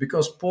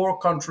 because poor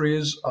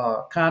countries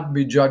can't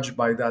be judged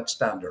by that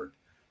standard.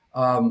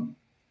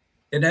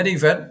 In any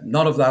event,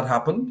 none of that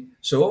happened.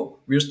 So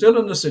we're still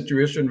in a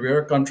situation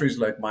where countries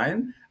like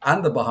mine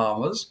and the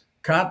Bahamas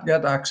can't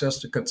get access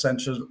to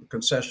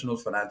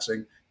concessional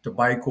financing to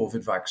buy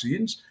COVID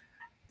vaccines.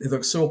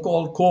 The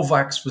so-called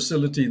COVAX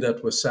facility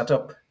that was set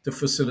up to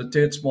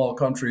facilitate small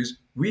countries,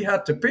 we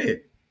had to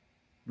pay.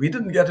 We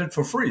didn't get it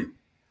for free.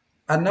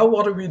 And now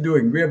what are we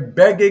doing? We're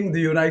begging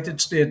the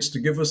United States to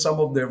give us some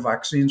of their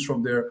vaccines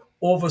from their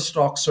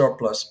overstock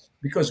surplus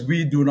because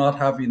we do not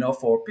have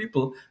enough for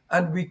people,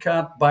 and we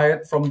can't buy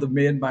it from the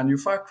main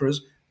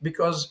manufacturers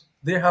because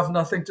they have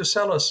nothing to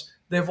sell us.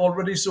 They've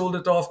already sold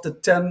it off to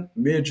 10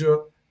 major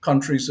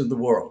countries in the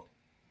world.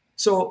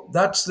 So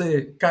that's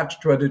the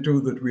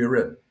catch-22 that we're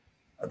in.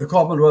 The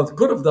Commonwealth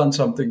could have done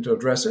something to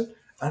address it,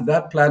 and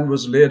that plan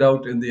was laid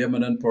out in the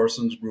Eminent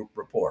Persons Group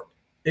report.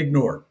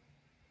 Ignored.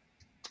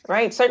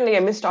 Right, certainly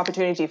a missed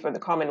opportunity for the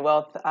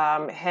Commonwealth,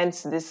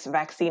 hence this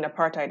vaccine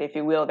apartheid, if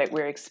you will, that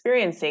we're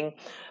experiencing.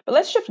 But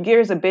let's shift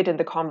gears a bit in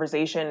the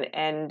conversation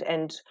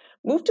and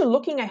move to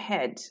looking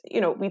ahead.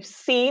 You know, we've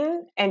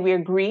seen and we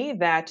agree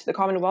that the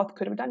Commonwealth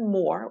could have done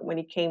more when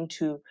it came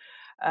to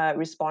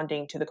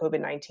responding to the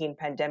COVID-19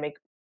 pandemic.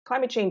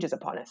 Climate change is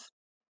upon us.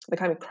 The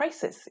climate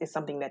crisis is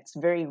something that's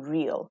very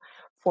real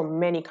for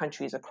many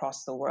countries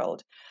across the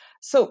world.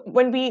 So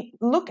when we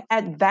look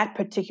at that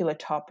particular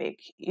topic,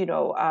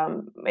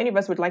 many of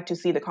us would like to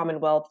see the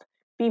Commonwealth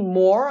be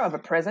more of a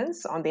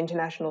presence on the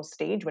international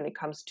stage when it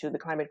comes to the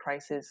climate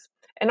crisis,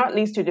 and not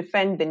least to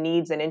defend the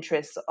needs and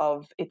interests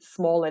of its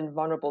small and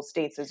vulnerable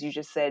states, as you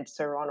just said,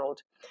 Sir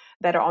Ronald,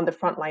 that are on the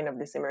front line of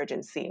this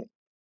emergency.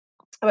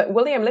 But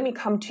William, let me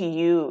come to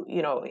you,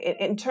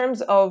 in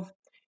terms of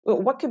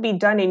what could be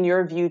done in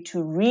your view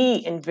to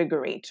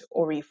reinvigorate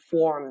or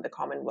reform the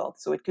Commonwealth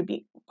so it could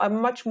be a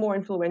much more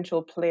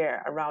influential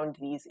player around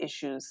these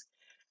issues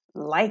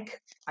like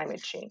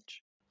climate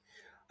change?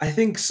 I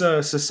think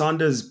Sir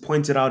Sanders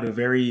pointed out a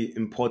very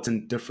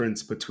important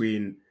difference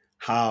between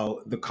how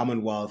the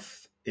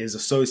Commonwealth is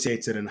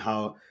associated and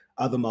how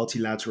other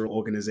multilateral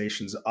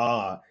organizations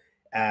are.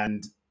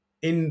 And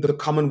in the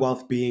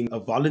Commonwealth being a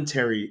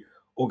voluntary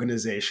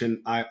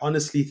organization, I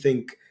honestly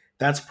think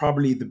that's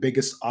probably the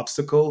biggest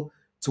obstacle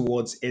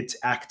towards it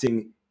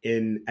acting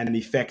in an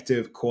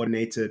effective,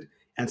 coordinated,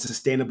 and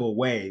sustainable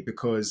way.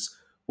 Because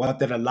what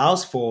that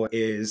allows for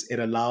is it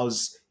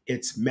allows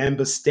its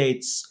member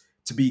states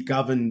to be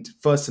governed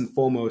first and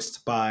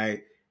foremost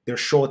by their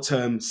short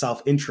term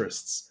self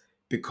interests,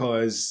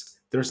 because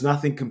there's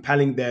nothing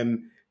compelling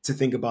them to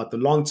think about the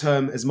long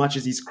term. As much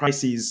as these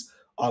crises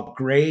are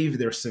grave,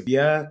 they're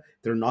severe,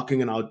 they're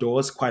knocking on our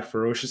doors quite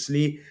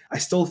ferociously, I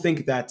still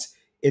think that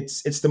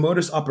it's the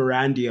modus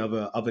operandi of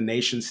a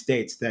nation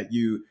state that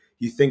you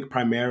think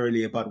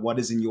primarily about what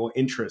is in your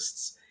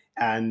interests.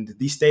 And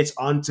these states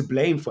aren't to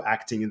blame for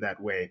acting in that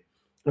way.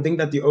 I think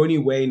that the only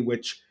way in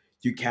which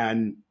you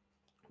can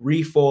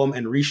reform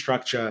and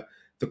restructure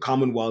the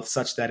Commonwealth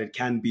such that it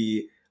can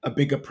be a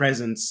bigger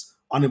presence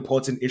on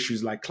important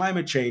issues like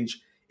climate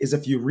change is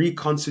if you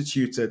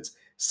reconstitute it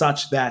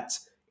such that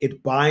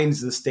it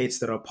binds the states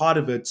that are part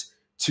of it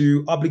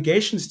to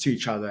obligations to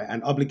each other,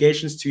 and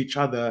obligations to each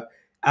other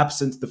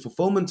absent the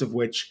fulfillment of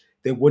which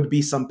there would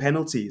be some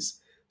penalties.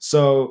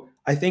 So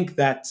I think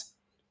that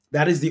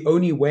that is the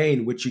only way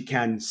in which you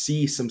can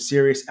see some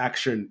serious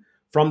action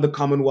from the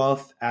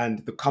Commonwealth,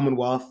 and the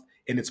Commonwealth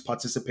in its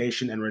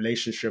participation and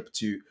relationship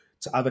to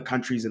other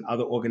countries and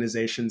other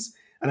organizations.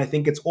 And I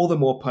think it's all the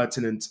more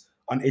pertinent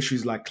on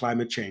issues like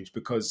climate change,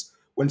 because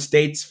when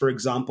states, for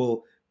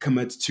example,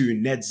 commit to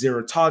net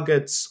zero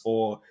targets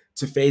or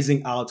to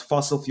phasing out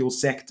fossil fuel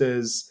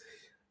sectors,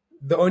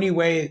 the only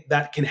way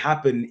that can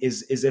happen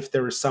is if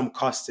there is some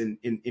cost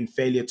in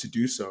failure to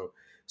do so.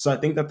 So I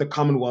think that the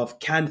Commonwealth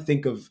can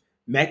think of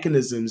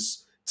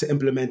mechanisms to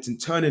implement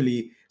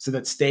internally so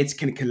that states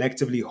can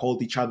collectively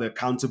hold each other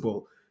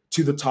accountable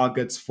to the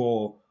targets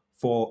for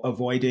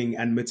avoiding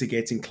and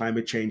mitigating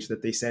climate change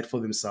that they set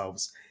for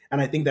themselves. And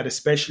I think that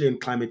especially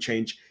in climate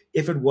change,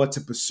 if it were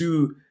to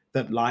pursue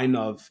that line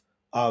of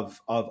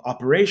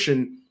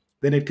operation,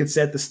 then it could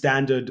set the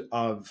standard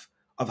of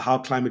how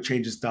climate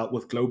change is dealt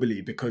with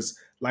globally. Because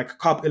like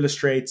COP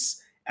illustrates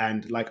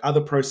and like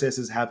other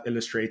processes have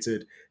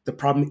illustrated, the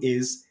problem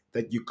is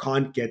that you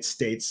can't get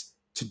states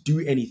to do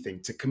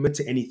anything, to commit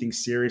to anything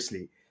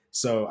seriously.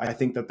 So I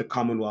think that the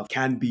Commonwealth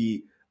can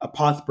be a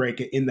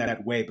pathbreaker in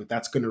that way, but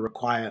that's going to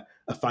require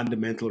a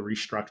fundamental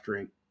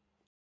restructuring.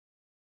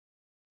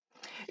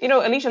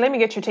 Alicia, let me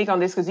get your take on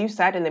this because you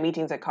sat in the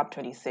meetings at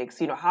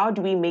COP26. How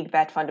do we make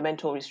that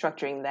fundamental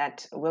restructuring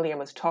that William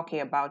was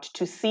talking about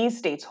to see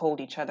states hold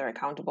each other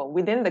accountable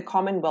within the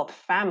Commonwealth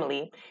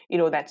family,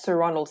 that Sir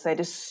Ronald said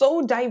is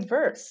so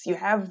diverse. You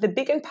have the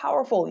big and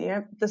powerful, you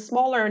have the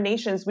smaller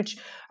nations which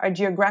are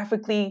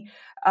geographically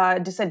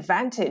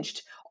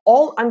disadvantaged,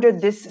 all under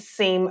this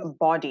same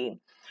body.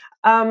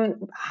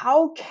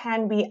 How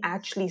can we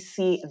actually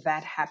see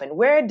that happen?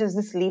 Where does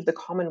this leave the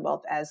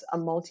Commonwealth as a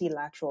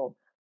multilateral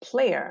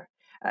player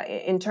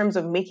in terms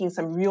of making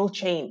some real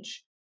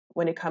change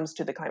when it comes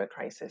to the climate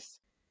crisis?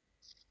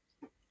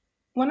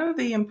 One of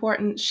the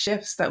important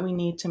shifts that we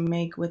need to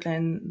make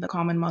within the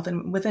Commonwealth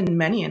and within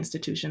many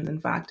institutions, in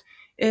fact,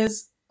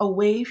 is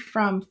away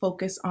from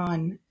focus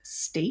on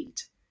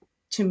state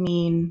to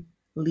mean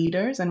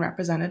leaders and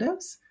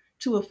representatives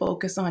to a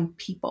focus on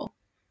people.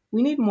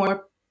 We need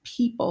more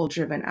people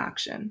driven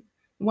action.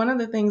 One of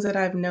the things that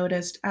I've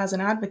noticed as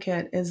an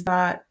advocate is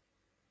that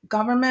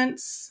government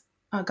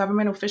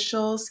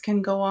officials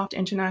can go off to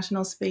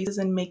international spaces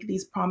and make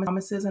these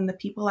promises, and the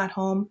people at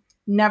home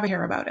never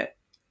hear about it.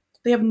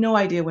 They have no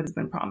idea what has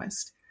been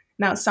promised.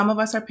 Now, some of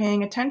us are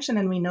paying attention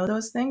and we know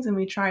those things and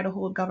we try to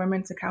hold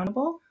governments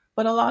accountable,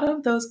 but a lot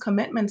of those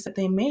commitments that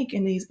they make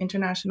in these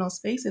international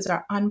spaces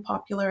are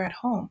unpopular at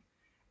home.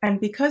 And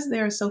because they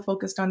are so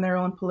focused on their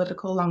own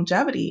political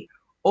longevity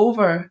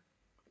over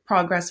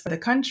progress for the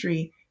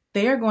country,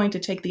 they are going to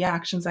take the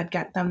actions that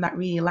get them that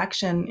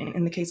re-election,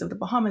 in the case of the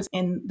Bahamas,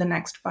 in the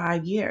next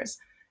 5 years.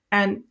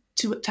 And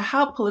to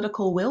have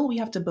political will, we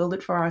have to build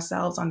it for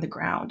ourselves on the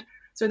ground.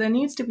 So there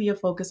needs to be a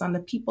focus on the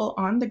people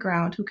on the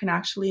ground who can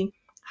actually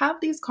have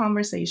these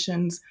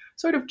conversations,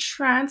 sort of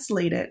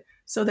translate it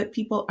so that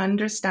people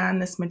understand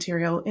this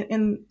material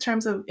in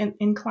terms of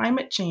in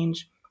climate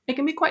change. It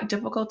can be quite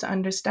difficult to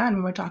understand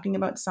when we're talking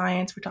about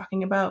science. We're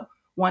talking about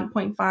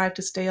 1.5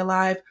 to stay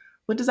alive.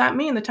 What does that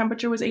mean? The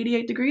temperature was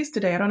 88 degrees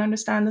today. I don't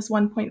understand this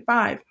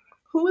 1.5.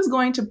 Who is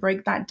going to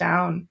break that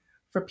down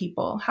for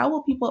people? How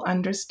will people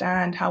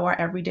understand how our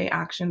everyday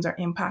actions are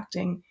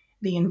impacting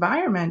the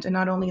environment? And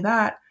not only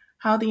that,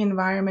 how the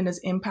environment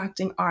is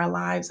impacting our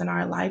lives and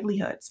our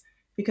livelihoods.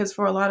 Because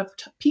for a lot of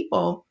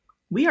people,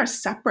 we are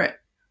separate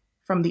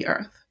from the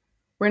earth.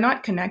 We're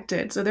not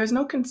connected. So there's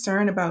no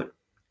concern about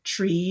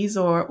trees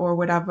or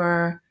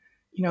whatever,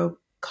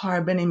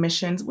 carbon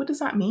emissions. What does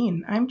that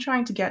mean? I'm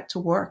trying to get to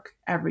work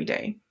every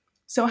day.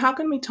 So how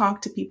can we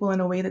talk to people in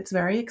a way that's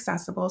very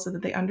accessible so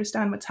that they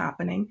understand what's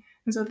happening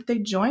and so that they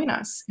join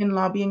us in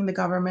lobbying the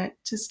government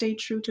to stay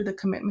true to the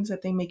commitments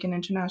that they make in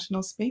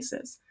international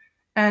spaces?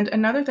 And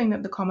another thing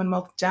that the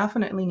Commonwealth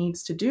definitely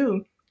needs to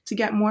do to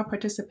get more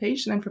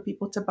participation and for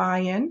people to buy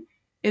in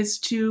is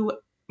to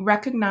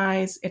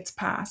recognize its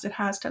past. It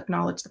has to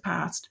acknowledge the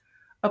past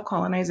of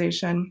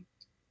colonization,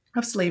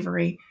 of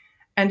slavery,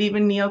 and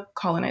even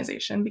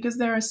neo-colonization, because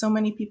there are so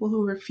many people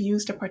who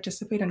refuse to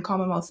participate in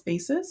Commonwealth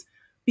spaces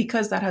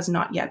because that has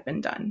not yet been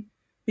done,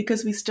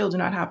 because we still do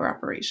not have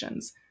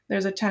reparations.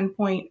 There's a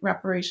 10-point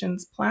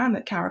reparations plan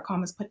that CARICOM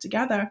has put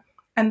together,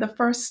 and the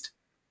first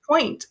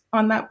point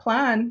on that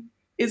plan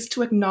is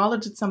to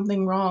acknowledge that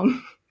something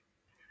wrong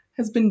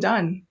has been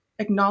done,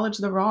 acknowledge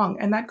the wrong.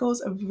 And that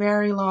goes a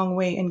very long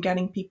way in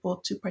getting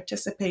people to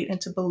participate and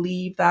to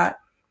believe that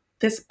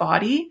this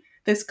body,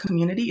 this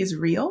community is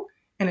real.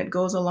 And it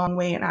goes a long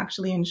way in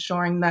actually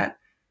ensuring that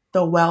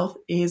the wealth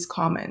is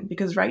common.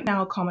 Because right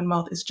now,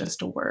 Commonwealth is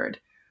just a word.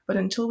 But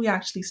until we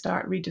actually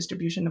start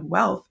redistribution of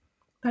wealth,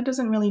 that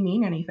doesn't really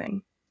mean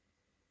anything.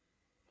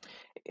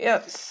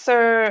 Yeah,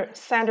 Sir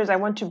Sanders, I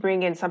want to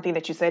bring in something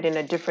that you said in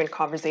a different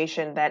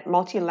conversation, that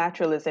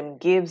multilateralism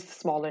gives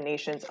smaller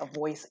nations a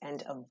voice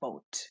and a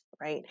vote,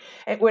 right?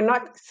 And we're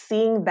not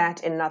seeing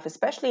that enough,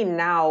 especially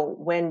now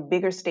when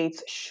bigger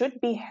states should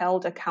be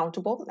held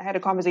accountable. I had a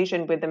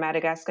conversation with the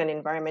Madagascar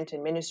Environment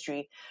and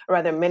Ministry, or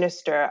rather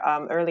minister,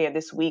 earlier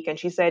this week, and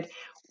she said,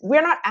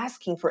 we're not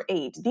asking for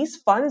aid. These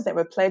funds that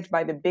were pledged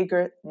by the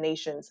bigger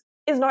nations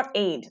is not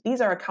aid.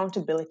 These are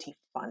accountability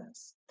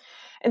funds.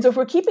 And so, if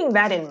we're keeping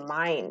that in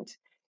mind,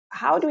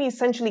 how do we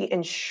essentially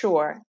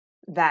ensure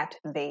that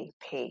they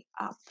pay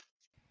up?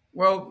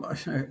 Well,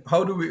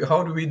 how do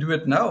we do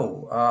it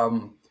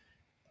now?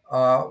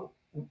 Uh,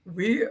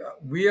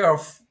 we are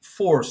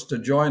forced to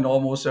join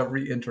almost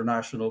every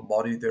international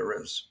body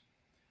there is.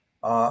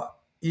 Uh,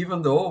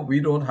 even though we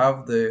don't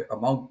have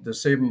the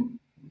same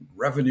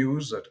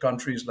revenues that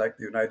countries like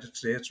the United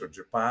States or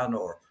Japan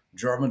or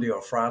Germany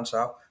or France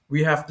have,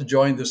 we have to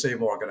join the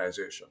same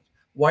organization.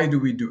 Why do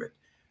we do it?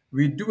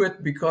 We do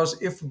it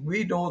because if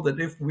we know that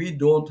if we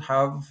don't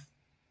have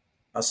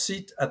a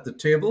seat at the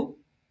table,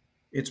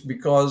 it's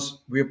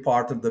because we're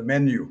part of the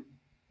menu.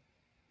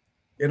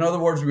 In other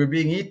words, we're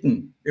being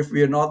eaten if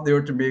we are not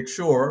there to make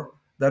sure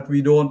that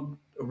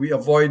we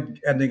avoid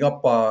ending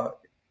up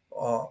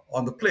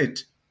on the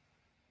plate.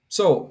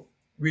 So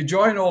we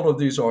join all of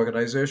these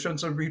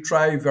organizations and we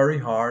try very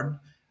hard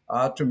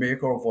to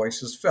make our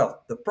voices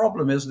felt. The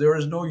problem is there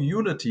is no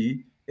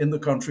unity in the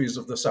countries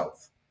of the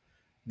South.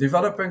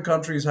 Developing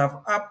countries have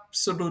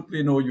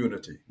absolutely no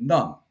unity,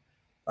 none.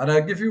 And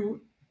I give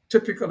you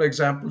typical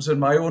examples in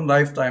my own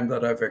lifetime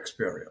that I've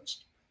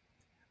experienced.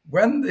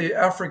 When the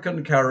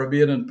African,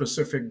 Caribbean, and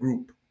Pacific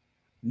Group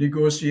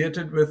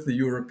negotiated with the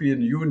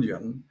European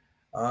Union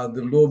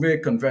the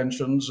Lomé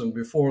Conventions, and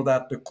before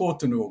that, the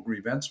Cotonou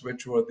Agreements,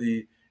 which were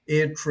the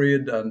aid,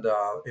 trade, and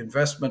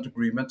investment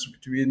agreements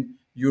between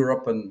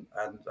Europe and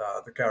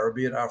the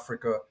Caribbean,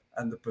 Africa,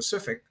 and the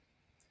Pacific.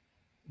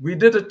 We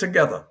did it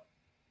together.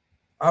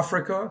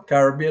 Africa,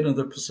 Caribbean, and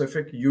the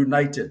Pacific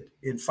united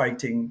in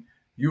fighting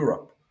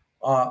Europe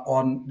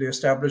on the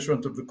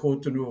establishment of the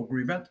Cotonou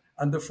Agreement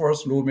and the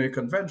first Lomé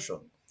Convention.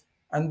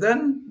 And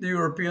then the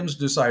Europeans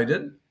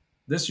decided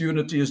this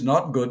unity is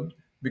not good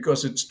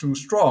because it's too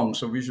strong,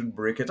 so we should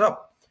break it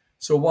up.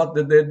 So what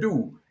did they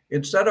do?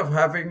 Instead of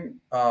having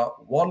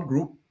one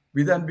group,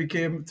 we then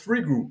became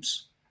three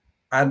groups.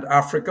 And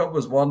Africa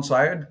was one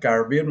side,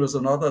 Caribbean was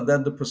another,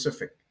 then the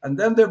Pacific. And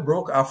then they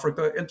broke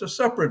Africa into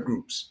separate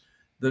groups.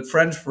 The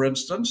French, for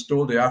instance,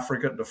 told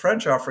the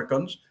French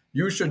Africans,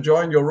 you should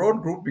join your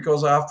own group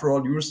because after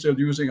all, you're still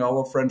using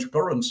our French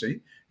currency.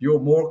 You're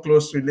more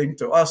closely linked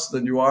to us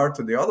than you are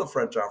to the other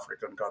French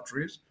African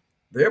countries.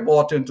 They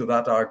bought into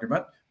that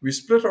argument. We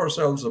split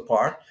ourselves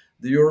apart.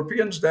 The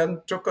Europeans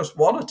then took us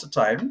one at a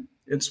time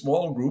in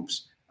small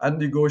groups and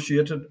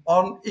negotiated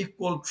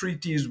unequal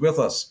treaties with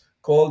us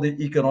called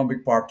the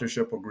Economic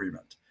Partnership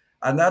Agreement.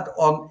 And that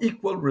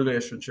unequal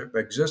relationship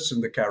exists in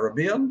the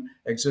Caribbean,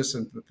 exists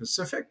in the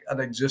Pacific, and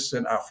exists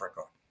in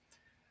Africa.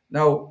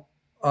 Now,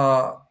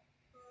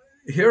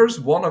 here's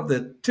one of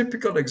the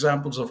typical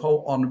examples of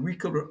how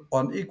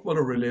unequal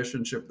a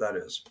relationship that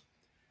is.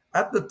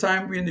 At the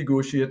time we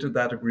negotiated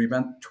that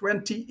agreement,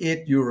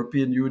 28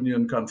 European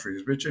Union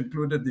countries, which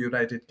included the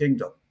United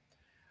Kingdom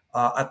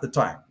at the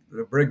time,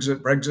 the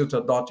Brexit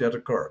had not yet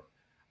occurred,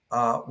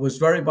 was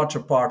very much a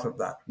part of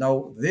that.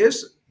 Now,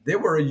 they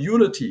were a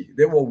unity,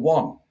 they were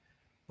one,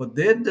 but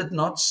they did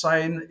not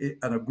sign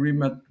an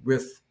agreement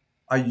with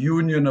a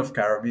union of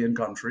Caribbean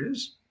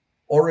countries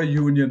or a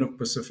union of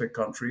Pacific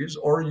countries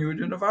or a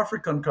union of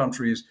African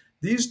countries.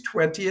 These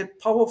 28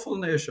 powerful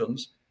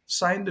nations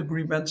signed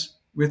agreements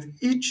with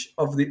each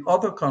of the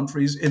other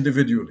countries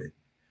individually.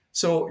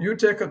 So you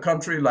take a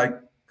country like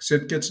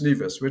St. Kitts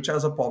Nevis, which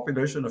has a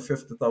population of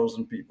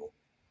 50,000 people.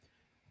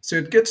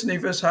 St. Kitts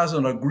Nevis has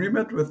an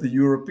agreement with the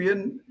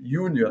European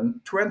Union,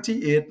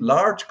 28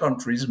 large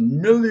countries,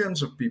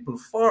 millions of people,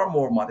 far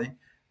more money.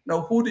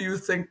 Now, who do you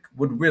think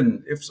would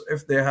win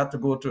if they had to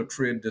go to a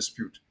trade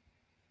dispute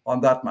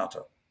on that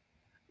matter?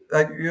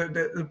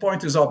 The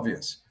point is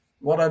obvious.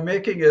 What I'm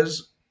making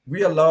is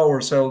we allow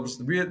ourselves,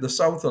 the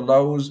South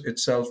allows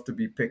itself to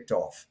be picked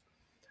off.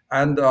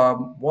 And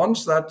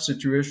once that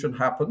situation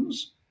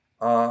happens,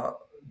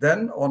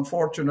 then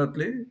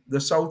unfortunately, the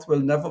South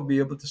will never be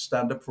able to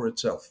stand up for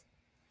itself.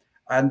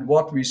 And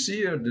what we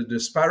see are the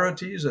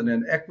disparities and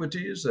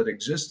inequities that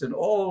exist in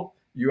all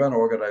UN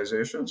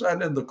organizations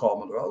and in the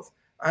Commonwealth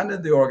and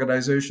in the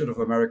Organization of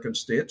American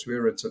States,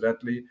 where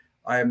incidentally,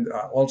 I am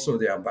also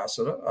the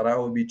ambassador, and I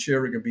will be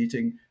chairing a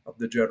meeting of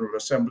the General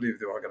Assembly of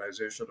the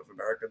Organization of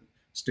American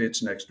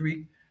States next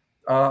week.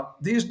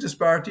 These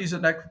disparities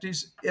and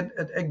inequities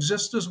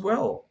exist as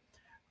well.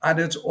 And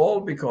it's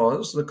all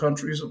because the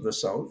countries of the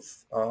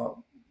South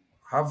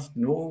have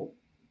no,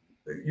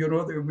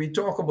 we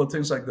talk about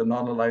things like the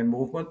non-aligned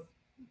movement.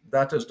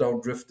 That has now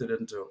drifted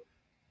into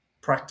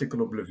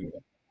practical oblivion.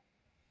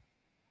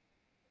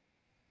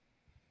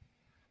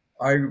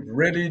 I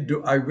really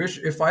do. I wish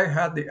if I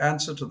had the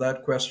answer to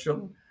that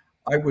question,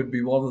 I would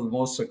be one of the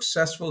most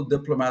successful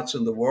diplomats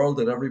in the world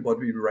and everybody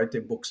would be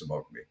writing books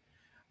about me.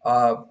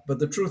 But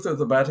the truth of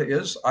the matter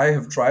is, I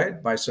have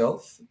tried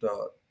myself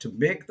to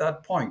make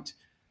that point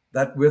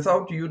that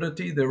without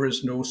unity, there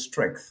is no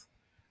strength.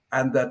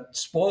 And that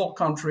small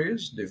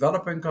countries,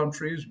 developing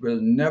countries, will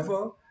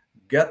never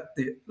get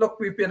the look.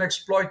 We've been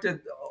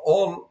exploited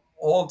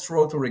all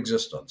throughout our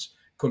existence.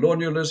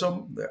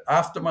 Colonialism, the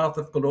aftermath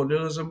of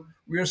colonialism,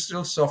 we're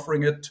still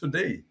suffering it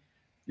today.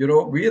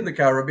 We in the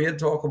Caribbean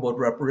talk about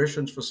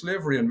reparations for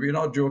slavery, and we're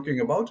not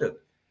joking about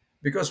it.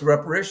 Because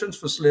reparations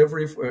for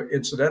slavery,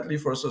 incidentally,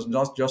 for us is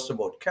not just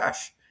about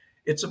cash.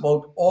 It's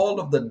about all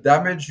of the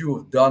damage you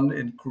have done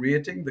in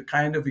creating the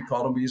kind of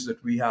economies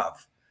that we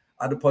have,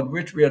 and upon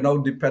which we are now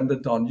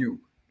dependent on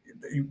you.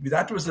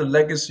 That was the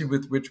legacy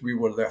with which we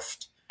were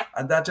left.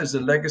 And that is a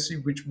legacy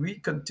which we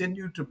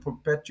continue to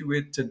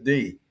perpetuate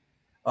today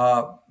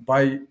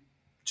by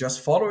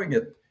just following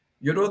it.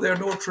 You know, there are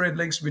no trade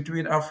links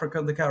between Africa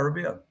and the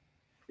Caribbean.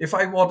 If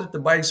I wanted to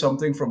buy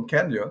something from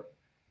Kenya,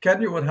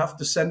 Kenya would have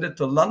to send it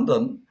to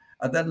London,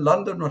 and then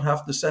London would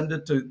have to send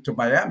it to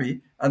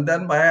Miami, and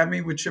then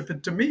Miami would ship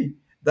it to me.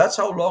 That's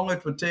how long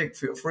it would take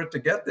for it to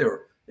get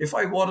there. If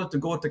I wanted to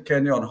go to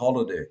Kenya on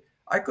holiday,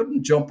 I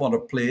couldn't jump on a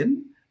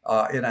plane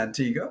in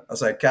Antigua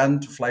as I can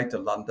to fly to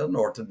London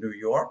or to New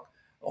York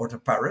or to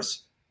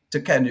Paris. To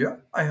Kenya,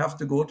 I have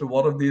to go to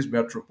one of these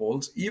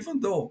metropoles,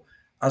 even though,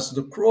 as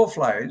the crow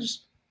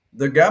flies,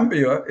 the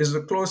Gambia is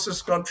the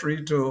closest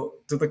country to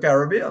the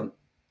Caribbean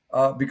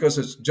because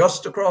it's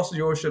just across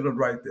the ocean and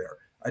right there.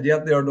 And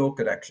yet there are no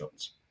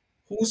connections.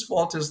 Whose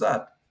fault is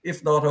that,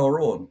 if not our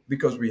own?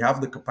 Because we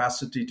have the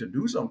capacity to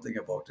do something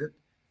about it,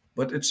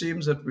 but it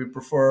seems that we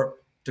prefer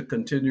to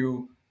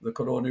continue the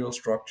colonial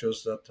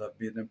structures that have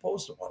been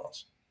imposed upon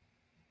us.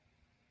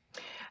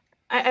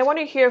 I want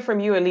to hear from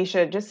you,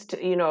 Alicia, just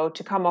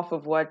to come off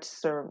of what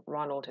Sir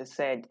Ronald has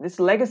said. This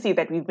legacy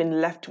that we've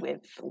been left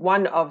with,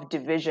 one of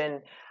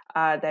division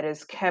that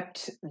has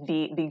kept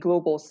the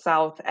global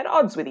South at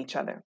odds with each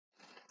other.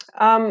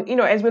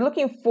 As we're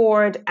looking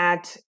forward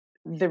at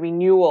the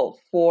renewal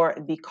for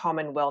the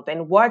Commonwealth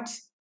and what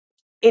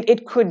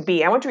it could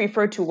be, I want to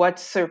refer to what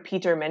Sir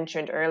Peter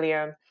mentioned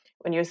earlier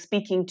when you're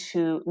speaking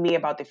to me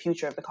about the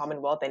future of the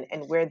Commonwealth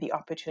and where the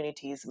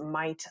opportunities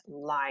might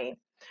lie.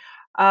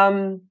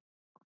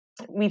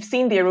 We've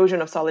seen the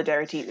erosion of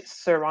solidarity.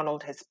 Sir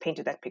Ronald has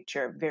painted that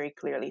picture very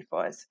clearly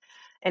for us.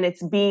 And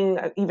it's being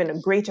even a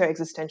greater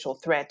existential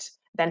threat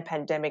than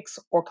pandemics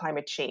or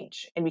climate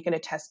change. And we can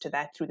attest to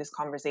that through this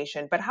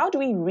conversation. But how do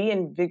we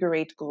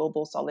reinvigorate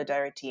global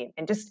solidarity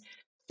and just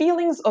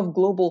feelings of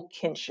global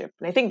kinship?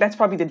 And I think that's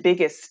probably the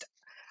biggest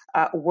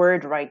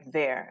word right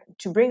there,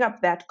 to bring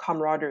up that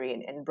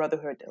camaraderie and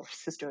brotherhood or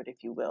sisterhood,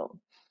 if you will.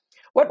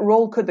 What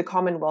role could the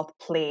Commonwealth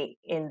play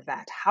in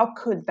that? How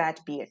could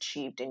that be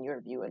achieved in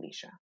your view,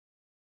 Alicia?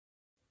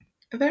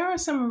 There are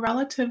some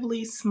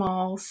relatively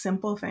small,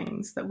 simple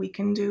things that we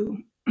can do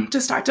to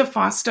start to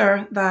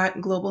foster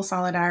that global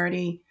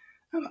solidarity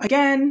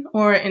again,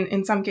 or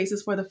in some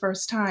cases for the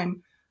first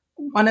time.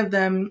 One of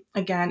them,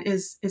 again,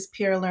 is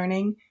peer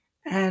learning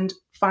and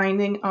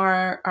finding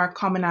our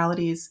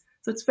commonalities.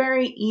 So it's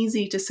very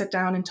easy to sit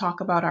down and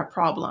talk about our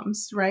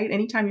problems, right?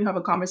 Anytime you have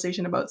a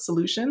conversation about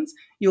solutions,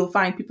 you'll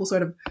find people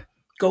sort of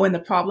go in the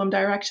problem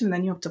direction, and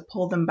then you have to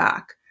pull them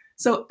back.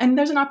 So, and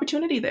there's an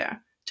opportunity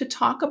there to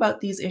talk about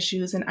these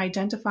issues and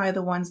identify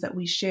the ones that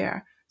we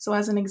share. So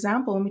as an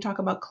example, when we talk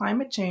about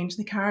climate change,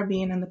 the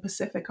Caribbean and the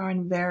Pacific are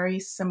in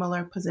very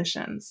similar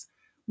positions.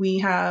 We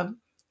have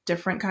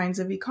different kinds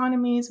of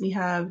economies, we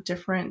have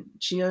different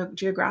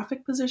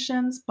geographic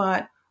positions,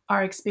 but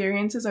our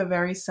experiences are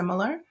very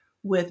similar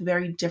with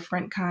very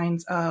different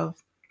kinds of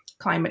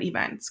climate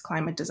events,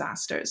 climate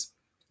disasters.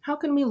 How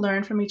can we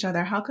learn from each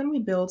other? How can we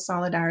build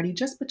solidarity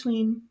just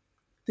between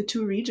the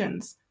two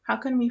regions? How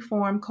can we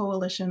form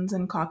coalitions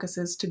and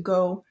caucuses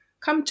to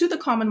come to the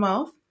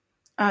Commonwealth,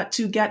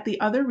 to get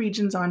the other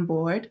regions on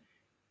board,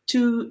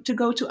 to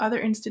go to other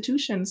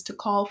institutions to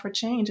call for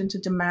change and to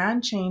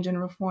demand change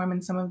and reform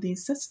in some of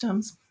these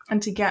systems,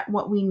 and to get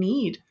what we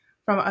need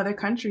from other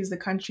countries, the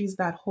countries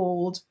that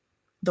hold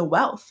the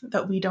wealth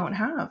that we don't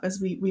have, as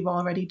we've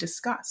already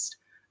discussed.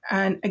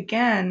 And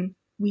again,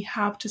 we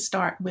have to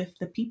start with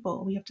the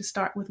people. We have to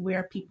start with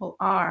where people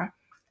are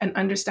and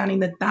understanding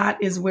that that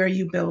is where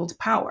you build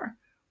power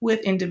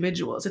with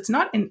individuals. It's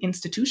not in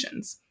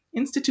institutions.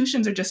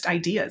 Institutions are just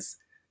ideas.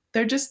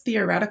 They're just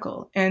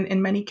theoretical. And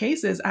in many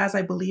cases, as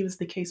I believe is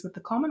the case with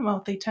the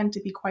Commonwealth, they tend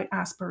to be quite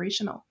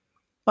aspirational.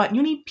 But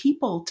you need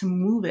people to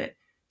move it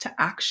to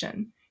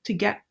action, to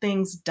get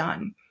things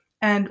done.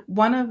 And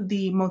one of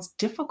the most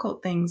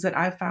difficult things that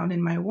I've found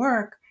in my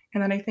work,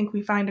 and that I think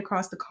we find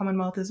across the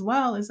Commonwealth as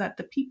well, is that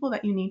the people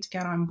that you need to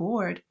get on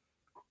board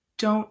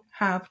don't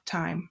have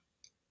time.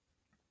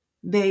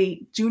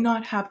 They do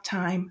not have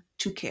time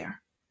to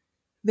care.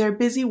 They're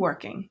busy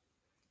working.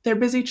 They're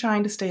busy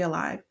trying to stay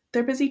alive.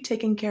 They're busy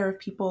taking care of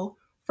people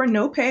for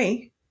no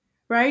pay,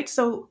 right?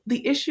 So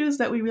the issues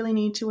that we really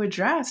need to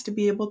address to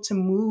be able to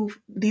move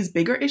these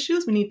bigger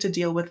issues, we need to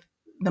deal with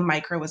the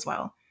micro as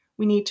well.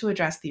 We need to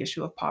address the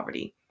issue of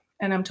poverty.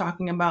 And I'm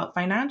talking about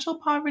financial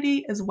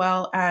poverty as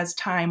well as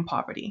time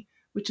poverty,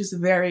 which is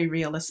very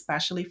real,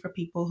 especially for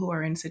people who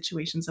are in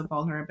situations of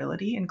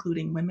vulnerability,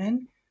 including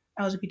women,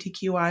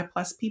 LGBTQI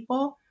plus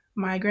people,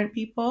 migrant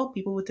people,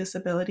 people with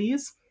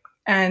disabilities,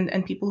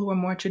 and people who are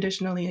more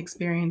traditionally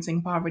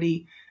experiencing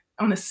poverty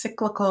on a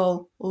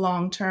cyclical,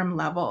 long-term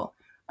level.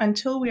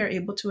 Until we are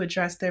able to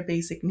address their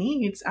basic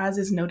needs, as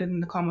is noted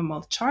in the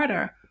Commonwealth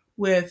Charter,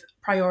 with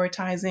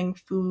prioritizing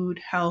food,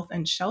 health,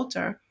 and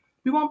shelter,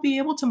 we won't be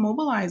able to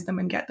mobilize them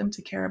and get them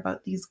to care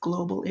about these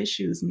global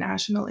issues,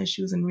 national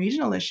issues, and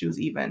regional issues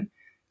even.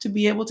 To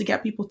be able to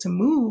get people to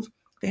move,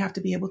 they have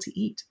to be able to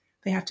eat.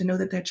 They have to know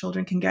that their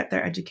children can get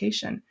their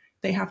education.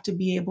 They have to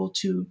be able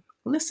to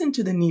listen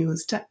to the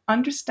news, to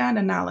understand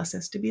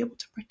analysis, to be able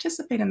to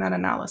participate in that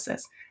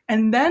analysis,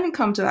 and then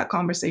come to that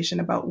conversation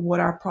about what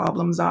our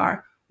problems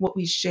are, what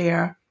we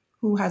share,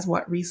 who has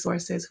what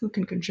resources, who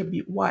can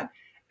contribute what,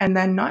 and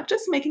then not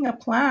just making a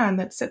plan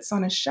that sits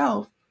on a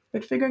shelf,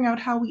 but figuring out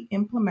how we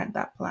implement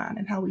that plan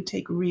and how we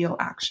take real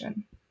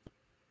action.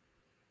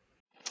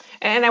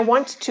 And I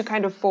want to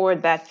kind of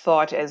forward that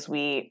thought as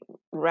we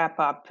wrap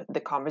up the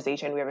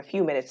conversation. We have a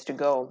few minutes to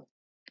go.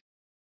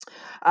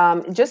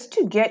 Just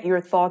to get your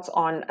thoughts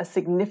on a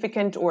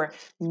significant or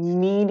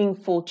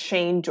meaningful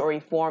change or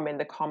reform in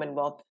the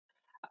Commonwealth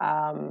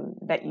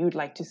that you'd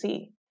like to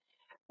see.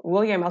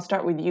 William, I'll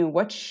start with you.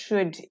 What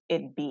should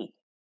it be?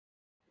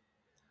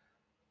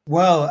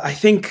 Well, I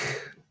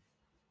think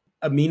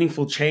a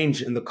meaningful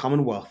change in the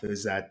Commonwealth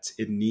is that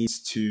it needs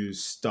to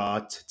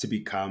start to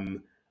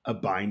become a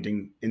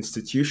binding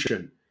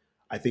institution.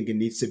 I think it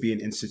needs to be an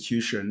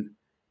institution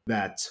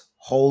that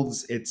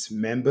holds its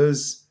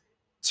members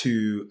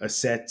to a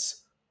set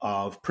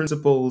of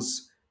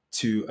principles,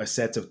 to a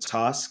set of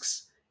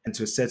tasks, and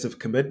to a set of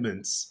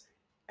commitments.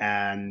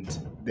 And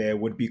there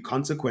would be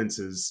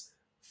consequences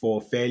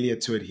for failure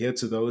to adhere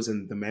to those,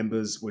 and the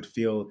members would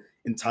feel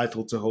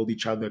entitled to hold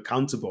each other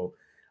accountable.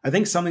 I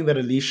think something that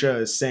Alicia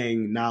is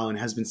saying now and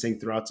has been saying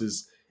throughout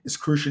is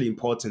crucially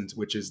important,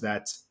 which is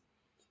that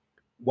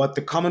what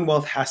the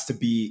Commonwealth has to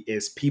be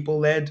is people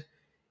led.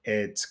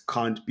 It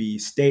can't be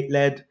state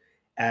led.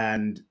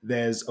 And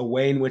there's a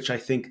way in which I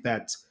think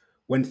that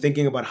when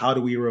thinking about how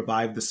do we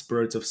revive the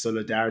spirit of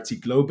solidarity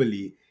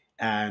globally,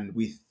 and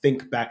we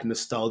think back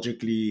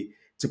nostalgically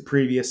to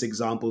previous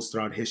examples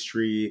throughout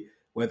history,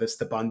 whether it's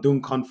the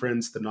Bandung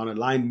Conference, the Non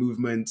Aligned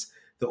Movement,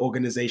 the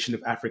Organization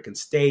of African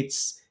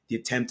States, the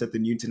attempt at the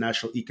new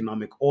international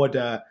economic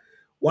order.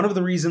 One of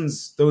the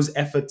reasons those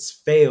efforts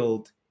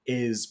failed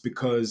is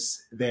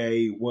because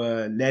they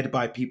were led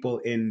by people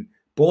in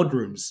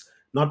boardrooms,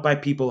 not by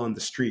people on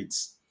the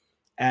streets.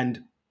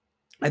 And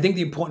I think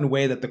the important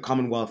way that the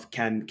Commonwealth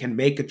can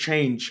make a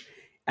change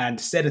and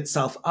set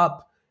itself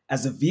up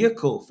as a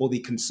vehicle for the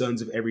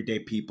concerns of everyday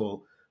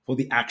people, for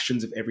the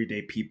actions of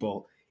everyday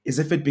people, is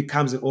if it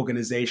becomes an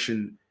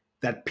organization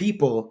that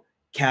people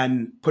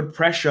can put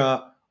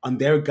pressure on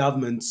their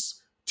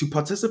governments to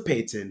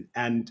participate in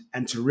and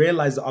to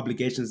realize the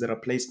obligations that are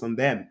placed on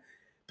them.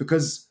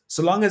 Because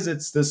so long as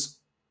it's this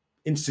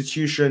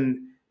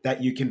institution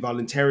that you can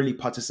voluntarily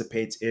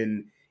participate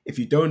in, if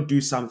you don't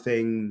do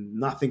something,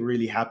 nothing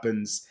really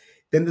happens,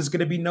 then there's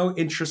going to be no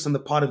interest on the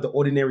part of the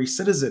ordinary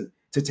citizen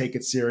to take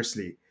it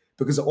seriously.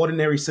 Because the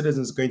ordinary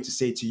citizen is going to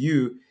say to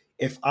you,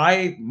 if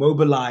I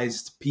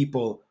mobilized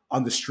people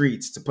on the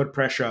streets to put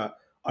pressure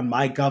on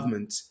my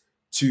government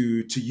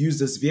to use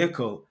this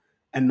vehicle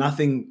and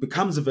nothing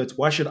becomes of it,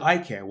 why should I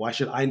care? Why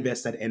should I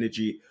invest that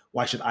energy?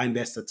 Why should I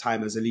invest the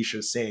time? As Alicia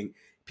is saying,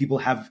 people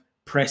have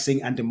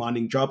pressing and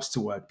demanding jobs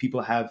to work.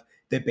 People have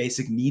their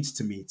basic needs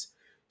to meet.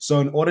 So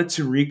in order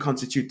to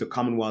reconstitute the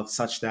Commonwealth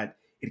such that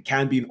it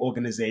can be an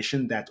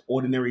organization that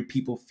ordinary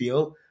people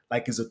feel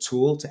like is a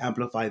tool to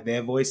amplify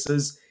their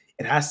voices,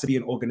 it has to be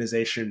an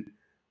organization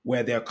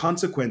where there are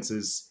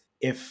consequences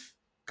if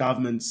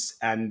governments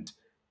and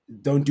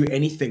don't do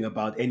anything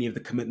about any of the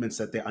commitments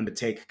that they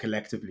undertake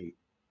collectively.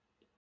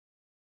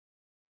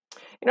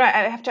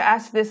 I have to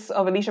ask this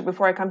of Alicia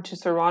before I come to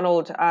Sir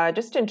Ronald.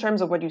 Just in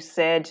terms of what you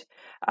said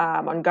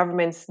on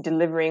governments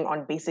delivering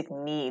on basic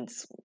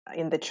needs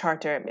in the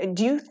Charter,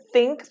 do you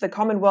think the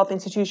Commonwealth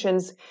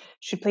institutions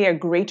should play a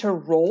greater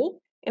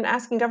role in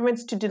asking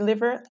governments to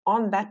deliver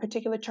on that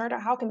particular Charter?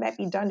 How can that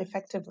be done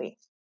effectively?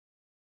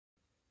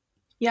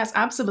 Yes,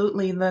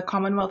 absolutely. The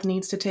Commonwealth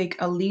needs to take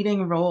a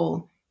leading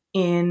role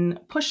in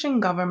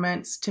pushing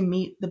governments to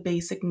meet the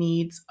basic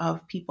needs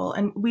of people.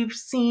 And we've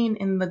seen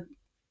in the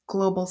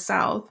global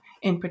south,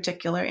 in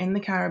particular in the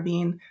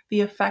Caribbean,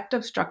 the effect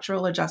of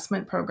structural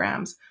adjustment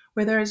programs,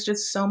 where there is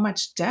just so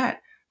much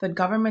debt that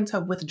governments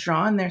have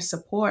withdrawn their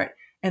support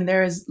and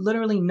there is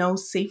literally no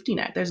safety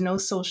net. There's no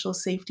social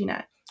safety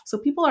net. So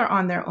people are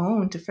on their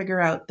own to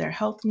figure out their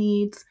health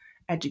needs,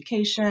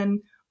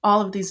 education, all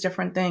of these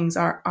different things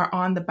are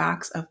on the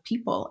backs of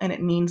people. And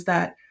it means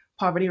that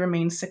poverty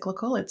remains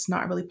cyclical. It's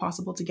not really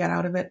possible to get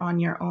out of it on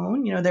your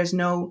own. There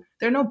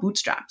are no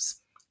bootstraps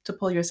to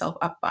pull yourself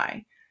up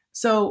by.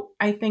 So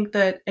I think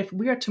that if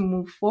we are to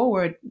move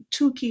forward,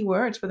 two key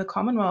words for the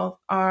Commonwealth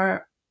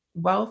are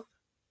wealth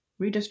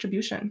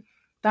redistribution.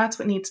 That's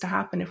what needs to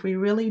happen. If we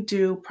really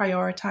do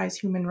prioritize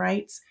human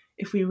rights,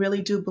 if we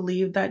really do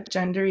believe that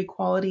gender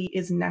equality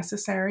is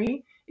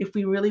necessary, if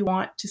we really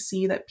want to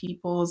see that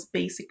people's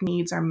basic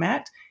needs are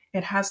met,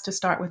 it has to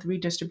start with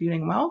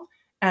redistributing wealth.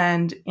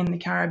 And in the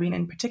Caribbean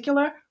in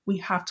particular, we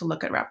have to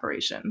look at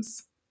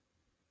reparations.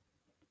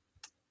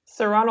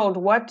 Sir Ronald,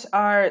 what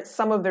are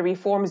some of the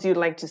reforms you'd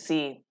like to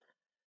see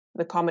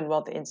the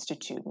Commonwealth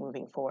Institute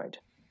moving forward?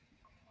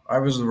 I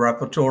was the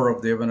rapporteur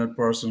of the Eminent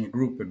Persons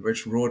Group, in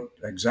which wrote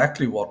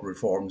exactly what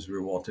reforms we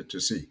wanted to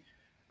see.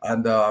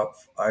 And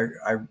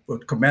I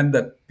would commend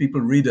that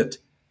people read it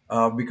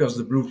because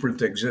the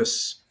blueprint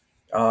exists.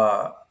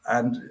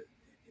 And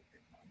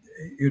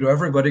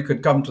everybody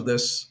could come to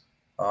this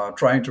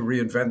trying to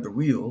reinvent the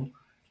wheel,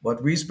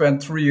 but we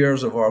spent 3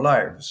 years of our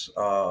lives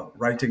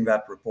writing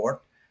that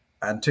report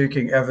and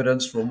taking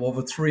evidence from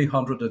over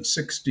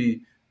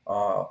 360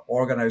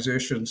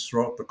 organizations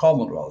throughout the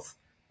Commonwealth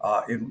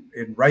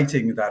in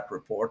writing that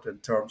report in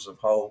terms of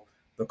how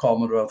the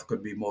Commonwealth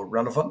could be more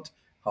relevant,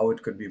 how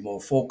it could be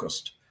more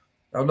focused.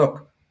 Now,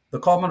 look, the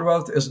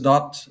Commonwealth is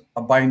not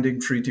a binding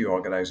treaty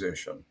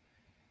organization.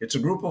 It's a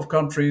group of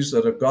countries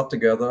that have got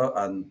together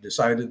and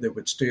decided they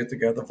would stay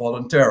together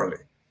voluntarily.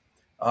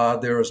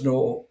 There is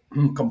no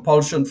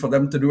compulsion for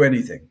them to do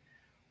anything.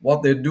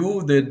 What they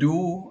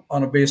do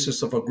on a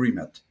basis of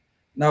agreement.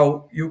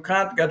 Now, you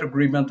can't get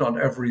agreement on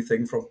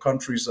everything from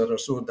countries that are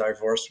so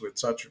diverse with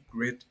such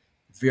great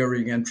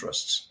varying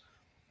interests.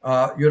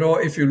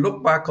 If you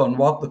look back on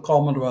what the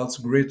Commonwealth's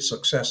great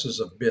successes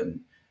have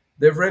been,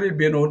 they've really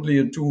been only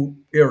in two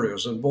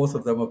areas, and both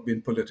of them have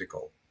been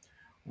political.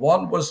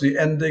 One was the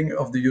ending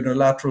of the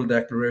unilateral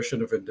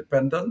Declaration of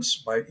Independence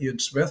by Ian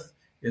Smith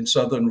in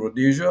southern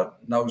Rhodesia,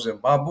 now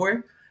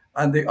Zimbabwe,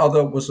 and the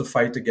other was the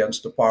fight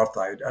against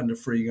apartheid and the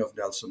freeing of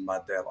Nelson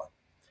Mandela.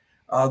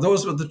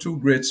 Those were the two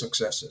great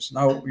successes.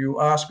 Now, you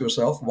ask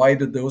yourself, why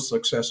did those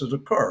successes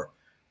occur?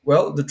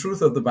 Well, the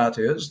truth of the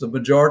matter is the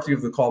majority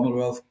of the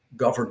Commonwealth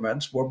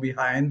governments were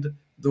behind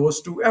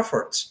those two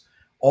efforts.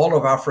 All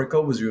of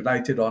Africa was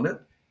united on it.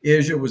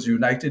 Asia was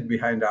united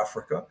behind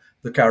Africa.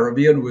 The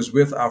Caribbean was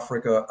with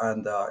Africa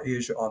and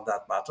Asia on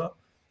that matter.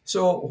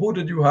 So who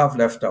did you have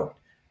left out?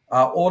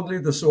 Only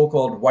the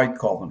so-called white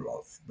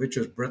Commonwealth, which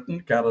is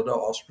Britain, Canada,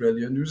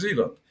 Australia, New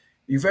Zealand.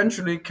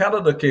 Eventually,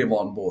 Canada came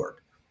on board,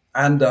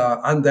 and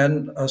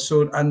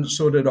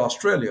so did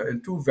Australia,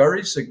 in two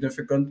very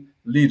significant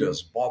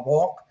leaders, Bob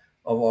Hawke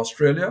of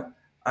Australia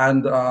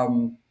and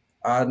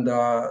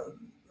the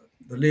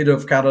leader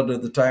of Canada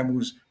at the time,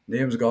 whose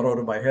names got out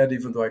of my head,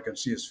 even though I can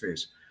see his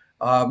face.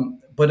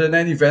 But in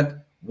any event,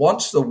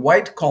 once the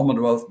white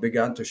Commonwealth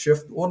began to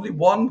shift, only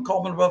one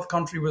Commonwealth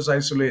country was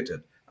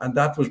isolated, and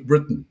that was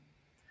Britain.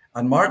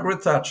 And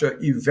Margaret Thatcher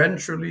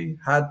eventually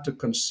had to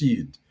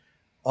concede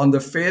on the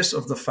face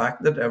of the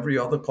fact that every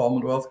other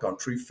Commonwealth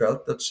country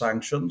felt that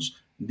sanctions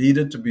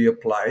needed to be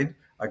applied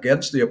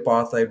against the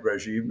apartheid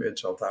regime in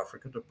South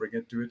Africa to bring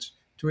it to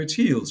its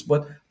heels.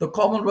 But the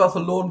Commonwealth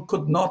alone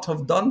could not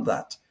have done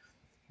that.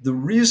 The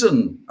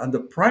reason, and the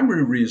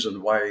primary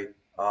reason why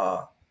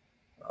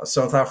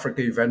South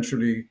Africa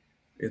eventually,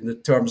 in the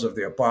terms of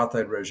the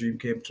apartheid regime,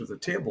 came to the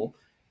table,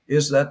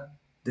 is that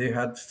they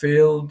had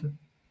failed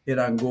in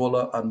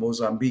Angola and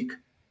Mozambique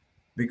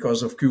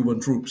because of Cuban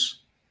troops.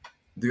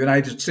 The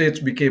United States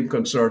became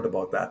concerned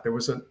about that. There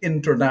was an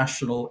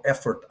international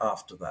effort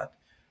after that.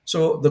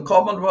 So the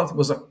Commonwealth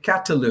was a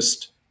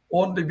catalyst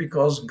only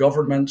because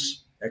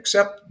governments,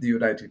 except the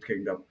United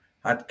Kingdom,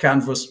 had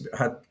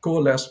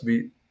coalesced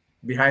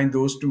behind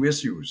those two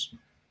issues,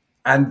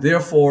 and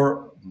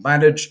therefore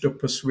managed to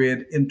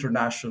persuade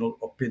international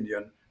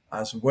opinion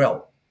as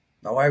well.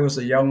 Now, I was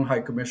a young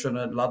High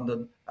Commissioner in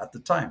London at the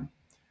time.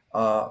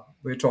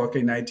 We're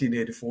talking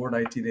 1984,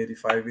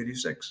 1985,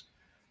 86.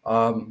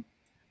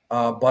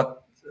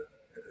 But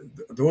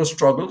those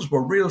struggles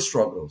were real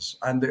struggles,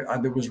 and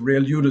there was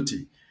real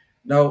unity.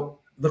 Now,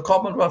 the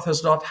Commonwealth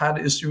has not had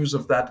issues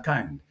of that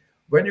kind.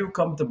 When you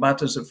come to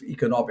matters of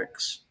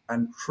economics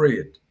and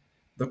trade,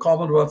 the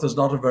Commonwealth is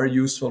not a very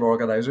useful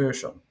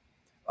organization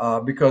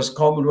because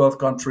Commonwealth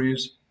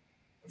countries,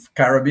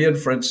 Caribbean,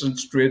 for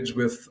instance, trades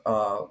with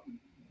the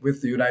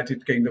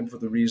United Kingdom for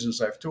the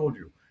reasons I've told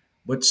you.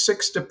 But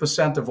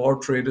 60% of all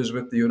trade is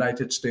with the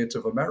United States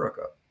of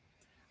America.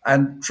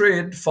 And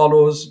trade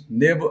follows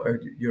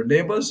your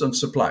neighbors and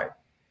supply.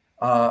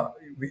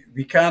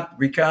 We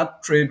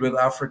can't trade with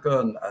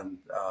Africa and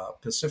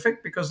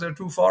Pacific because they're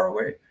too far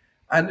away.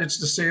 And it's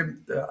the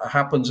same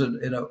happens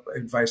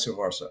in vice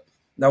versa.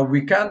 Now,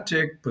 we can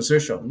take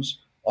positions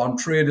on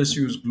trade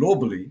issues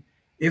globally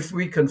if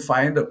we can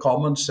find a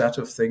common set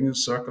of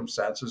things,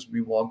 circumstances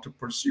we want to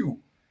pursue.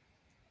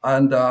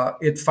 And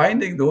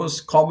finding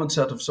those common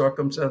set of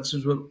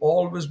circumstances will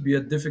always be a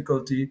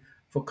difficulty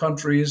for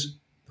countries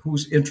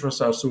whose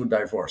interests are so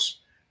diverse.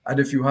 And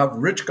if you have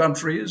rich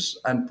countries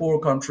and poor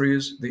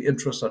countries, the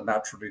interests are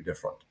naturally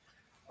different.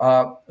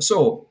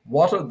 So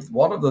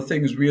one of the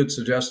things we had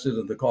suggested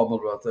in the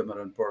Commonwealth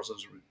Eminent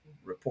Persons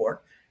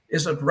Report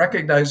is that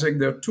recognizing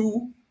there are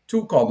two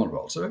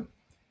Commonwealths.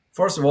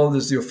 First of all,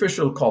 there's the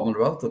official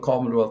Commonwealth, the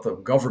Commonwealth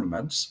of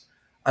Governments,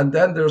 and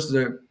then there's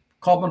the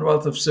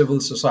Commonwealth of Civil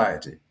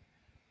Society.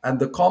 And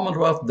the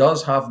Commonwealth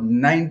does have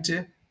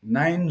 90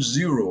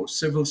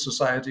 civil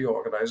society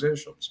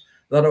organizations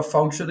that are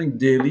functioning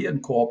daily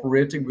and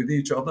cooperating with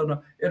each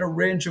other in a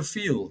range of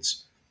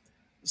fields.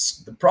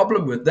 The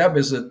problem with them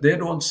is that they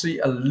don't see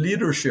a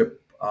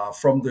leadership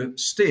from the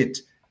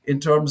state in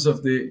terms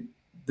of the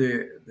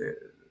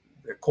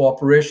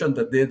cooperation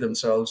that they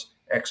themselves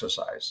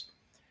exercise.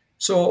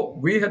 So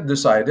we had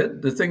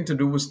decided the thing to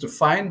do was to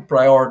find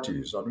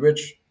priorities on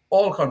which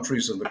all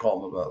countries in the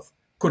Commonwealth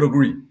could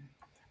agree.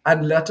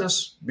 And let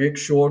us make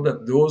sure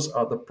that those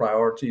are the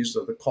priorities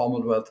that the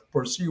Commonwealth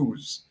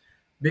pursues.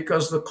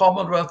 because the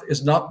Commonwealth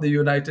is not the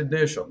United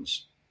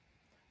Nations.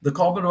 The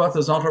Commonwealth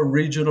is not a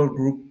regional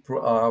group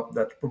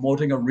that's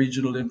promoting a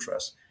regional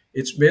interest.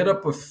 It's made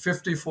up of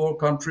 54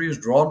 countries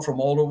drawn from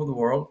all over the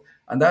world.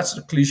 And that's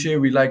the cliche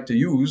we like to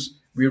use.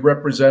 We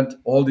represent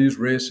all these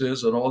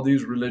races and all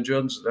these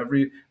religions,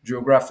 every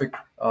geographic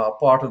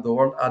part of the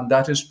world. And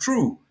that is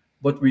true,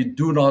 but we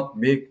do not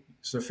make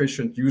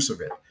sufficient use of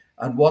it.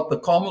 And what the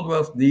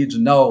Commonwealth needs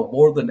now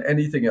more than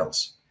anything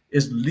else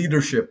is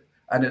leadership.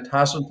 And it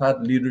hasn't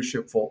had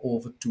leadership for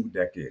over 2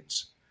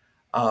 decades.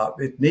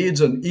 It needs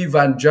an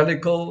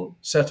evangelical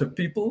set of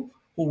people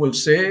who will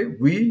say,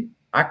 we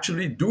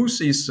actually do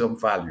see some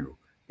value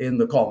in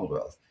the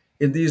Commonwealth,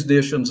 in these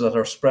nations that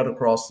are spread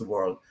across the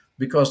world,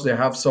 because they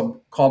have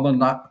some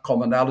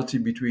commonality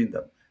between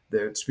them.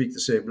 They speak the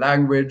same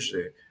language,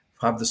 they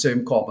have the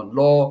same common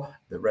law,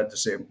 they read the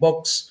same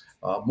books.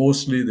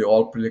 Mostly they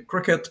all play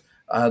cricket,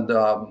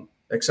 and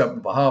except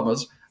the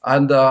Bahamas,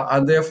 and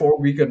therefore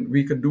we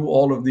can do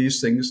all of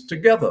these things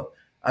together.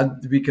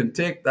 And we can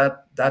take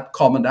that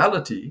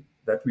commonality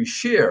that we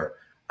share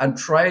and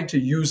try to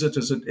use it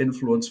as an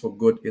influence for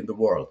good in the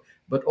world.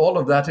 But all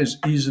of that is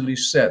easily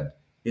said.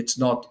 It's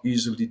not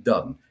easily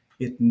done.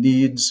 It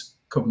needs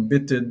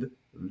committed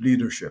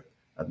leadership.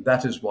 And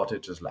that is what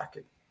it is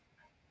lacking.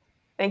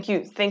 Thank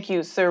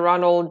you, Sir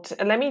Ronald.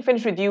 And let me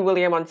finish with you,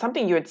 William, on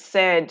something you had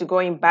said,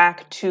 going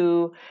back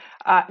to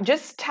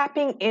just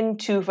tapping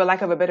into, for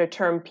lack of a better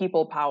term,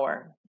 people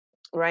power,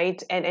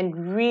 right?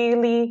 And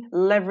really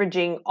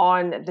leveraging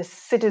on the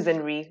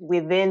citizenry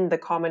within the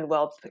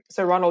Commonwealth.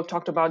 Sir Ronald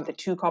talked about the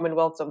two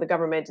Commonwealths of the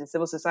government and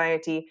civil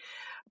society.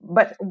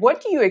 But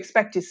what do you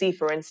expect to see,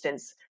 for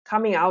instance,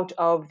 coming out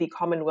of the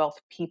Commonwealth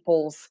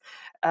People's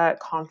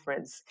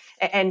Conference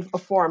and a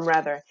forum,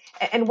 rather?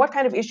 And what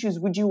kind of issues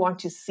would you want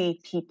to see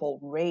people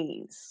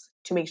raise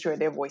to make sure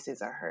their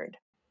voices are heard?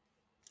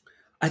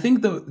 I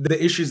think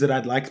the issues that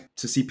I'd like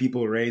to see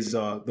people raise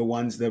are the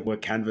ones that were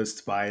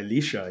canvassed by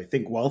Alicia. I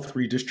think wealth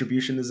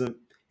redistribution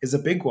is a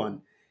big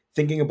one.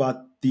 Thinking about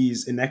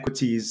these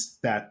inequities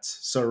that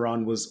Sir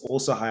Ron was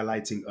also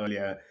highlighting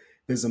earlier,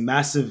 there's a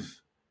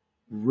massive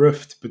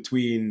rift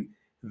between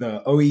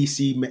the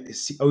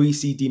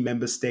OECD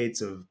member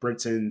states of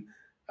Britain,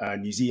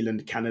 New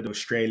Zealand, Canada,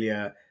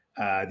 Australia,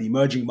 the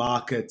emerging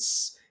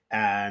markets,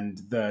 and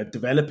the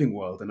developing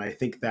world. And I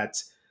think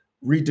that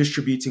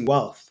redistributing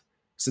wealth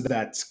so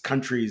that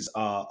countries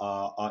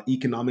are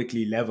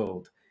economically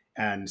leveled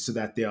and so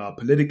that they are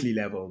politically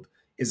leveled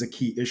is a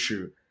key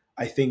issue.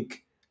 I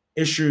think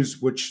issues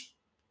which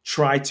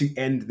try to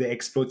end the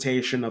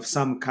exploitation of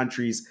some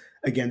countries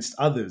against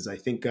others. I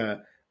think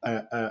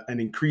an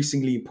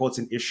increasingly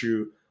important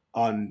issue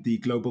on the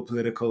global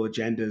political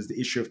agenda is the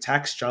issue of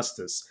tax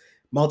justice.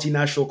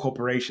 Multinational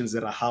corporations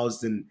that are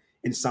housed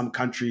in some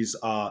countries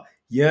are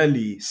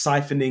yearly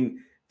siphoning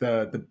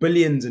the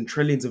billions and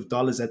trillions of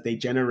dollars that they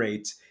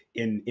generate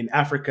in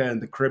Africa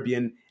and the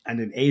Caribbean and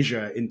in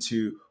Asia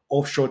into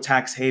offshore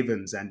tax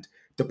havens and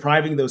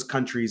depriving those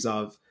countries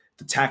of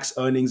the tax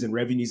earnings and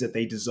revenues that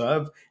they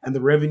deserve and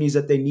the revenues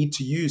that they need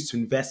to use to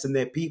invest in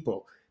their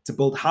people, to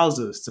build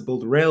houses, to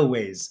build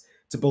railways,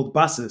 to build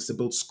buses, to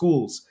build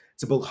schools,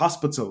 to build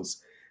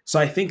hospitals. So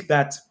I think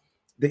that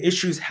the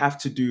issues have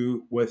to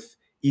do with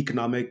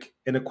economic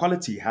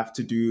inequality, have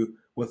to do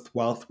with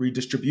wealth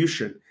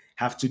redistribution,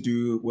 have to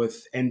do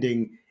with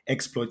ending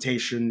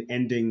exploitation,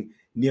 ending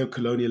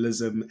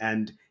neocolonialism,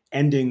 and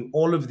ending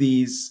all of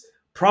these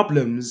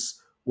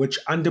problems which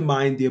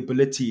undermine the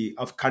ability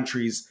of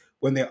countries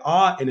when they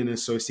are in an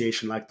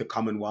association like the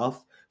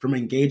Commonwealth from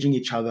engaging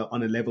each other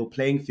on a level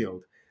playing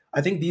field. I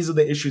think these are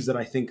the issues that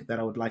I think that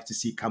I would like to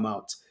see come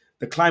out.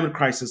 The climate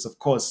crisis, of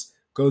course,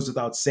 goes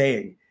without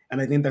saying. And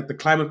I think that the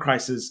climate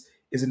crisis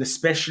is an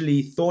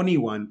especially thorny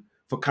one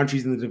for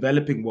countries in the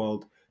developing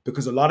world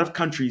because a lot of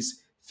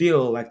countries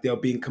feel like they are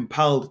being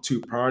compelled to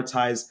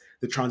prioritize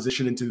the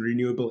transition into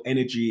renewable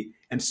energy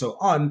and so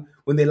on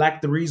when they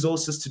lack the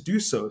resources to do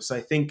so. So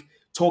I think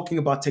talking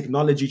about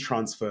technology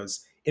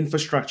transfers,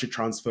 infrastructure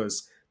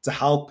transfers to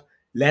help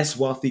less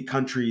wealthy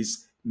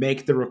countries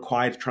make the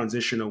required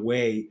transition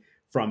away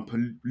from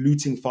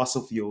polluting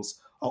fossil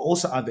fuels are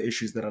also other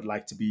issues that I'd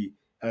like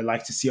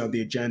to see on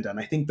the agenda. And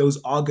I think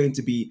those are going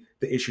to be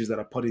the issues that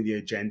are put in the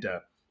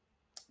agenda.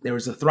 There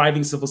is a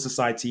thriving civil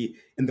society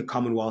in the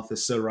Commonwealth,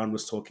 as Sir Ron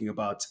was talking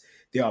about.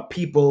 There are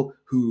people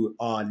who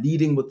are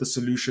leading with the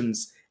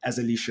solutions, as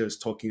Alicia is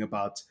talking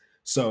about.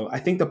 So I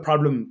think the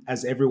problem,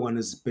 as everyone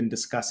has been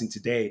discussing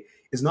today,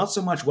 is not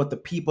so much what the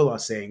people are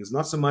saying, it's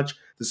not so much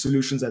the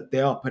solutions that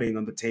they are putting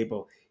on the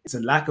table. It's a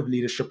lack of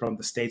leadership from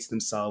the states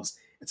themselves.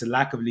 It's a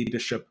lack of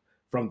leadership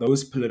from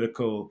those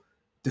political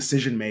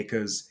decision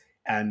makers.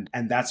 And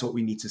that's what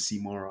we need to see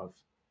more of.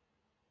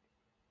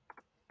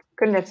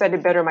 Couldn't have said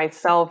it better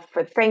myself.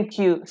 But thank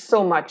you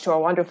so much to our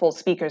wonderful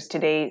speakers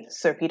today,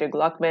 Sir Peter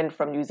Gluckman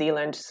from New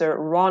Zealand, Sir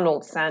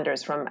Ronald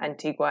Sanders from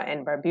Antigua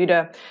and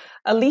Barbuda.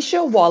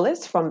 Alicia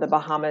Wallace from the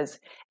Bahamas,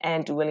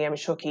 and William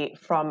Shoki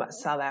from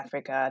South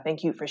Africa.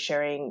 Thank you for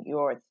sharing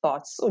your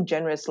thoughts so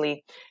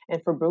generously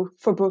and for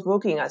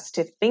provoking us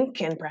to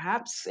think and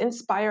perhaps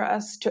inspire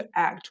us to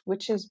act,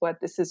 which is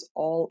what this is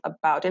all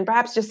about. And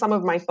perhaps just some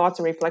of my thoughts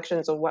and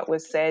reflections on what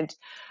was said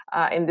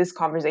in this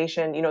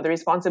conversation. The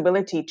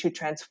responsibility to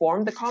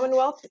transform the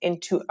Commonwealth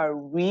into a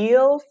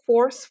real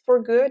force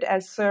for good,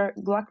 as Sir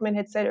Gluckman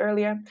had said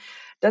earlier,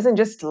 doesn't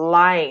just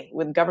lie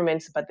with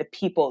governments, but the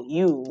people,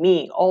 you,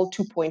 me, all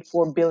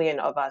 2.4 billion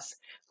of us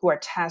who are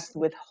tasked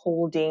with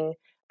holding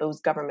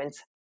those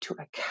governments to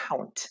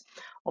account.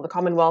 Well, the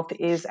Commonwealth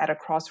is at a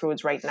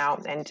crossroads right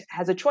now and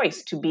has a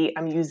choice to be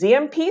a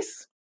museum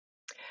piece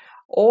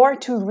or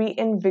to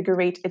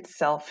reinvigorate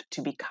itself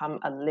to become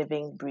a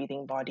living,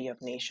 breathing body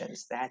of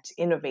nations that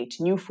innovate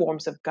new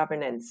forms of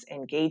governance,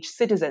 engage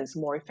citizens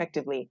more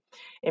effectively,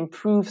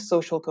 improve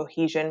social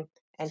cohesion,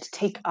 and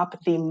take up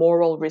the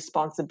moral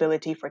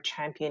responsibility for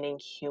championing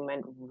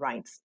human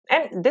rights.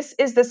 And this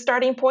is the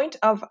starting point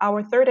of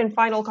our third and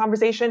final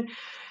conversation,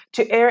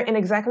 to air in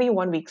exactly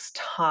 1 week's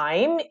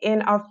time.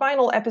 In our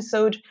final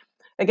episode,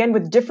 again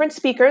with different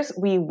speakers,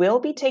 we will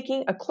be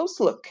taking a close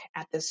look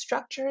at the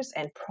structures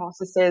and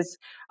processes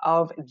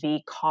of the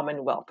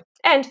Commonwealth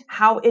and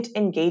how it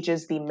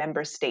engages the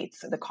member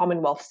states, the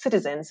Commonwealth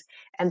citizens,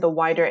 and the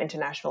wider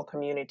international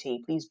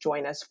community. Please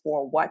join us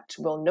for what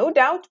will no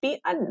doubt be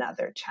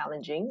another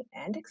challenging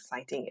and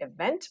exciting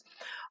event.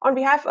 On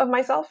behalf of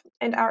myself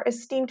and our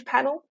esteemed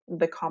panel,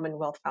 the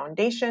Commonwealth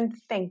Foundation,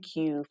 thank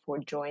you for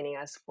joining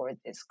us for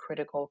this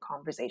critical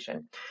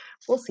conversation.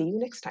 We'll see you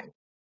next time.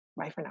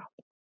 Bye for now.